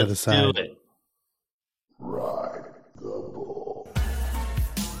minute on the other Let's side. do it.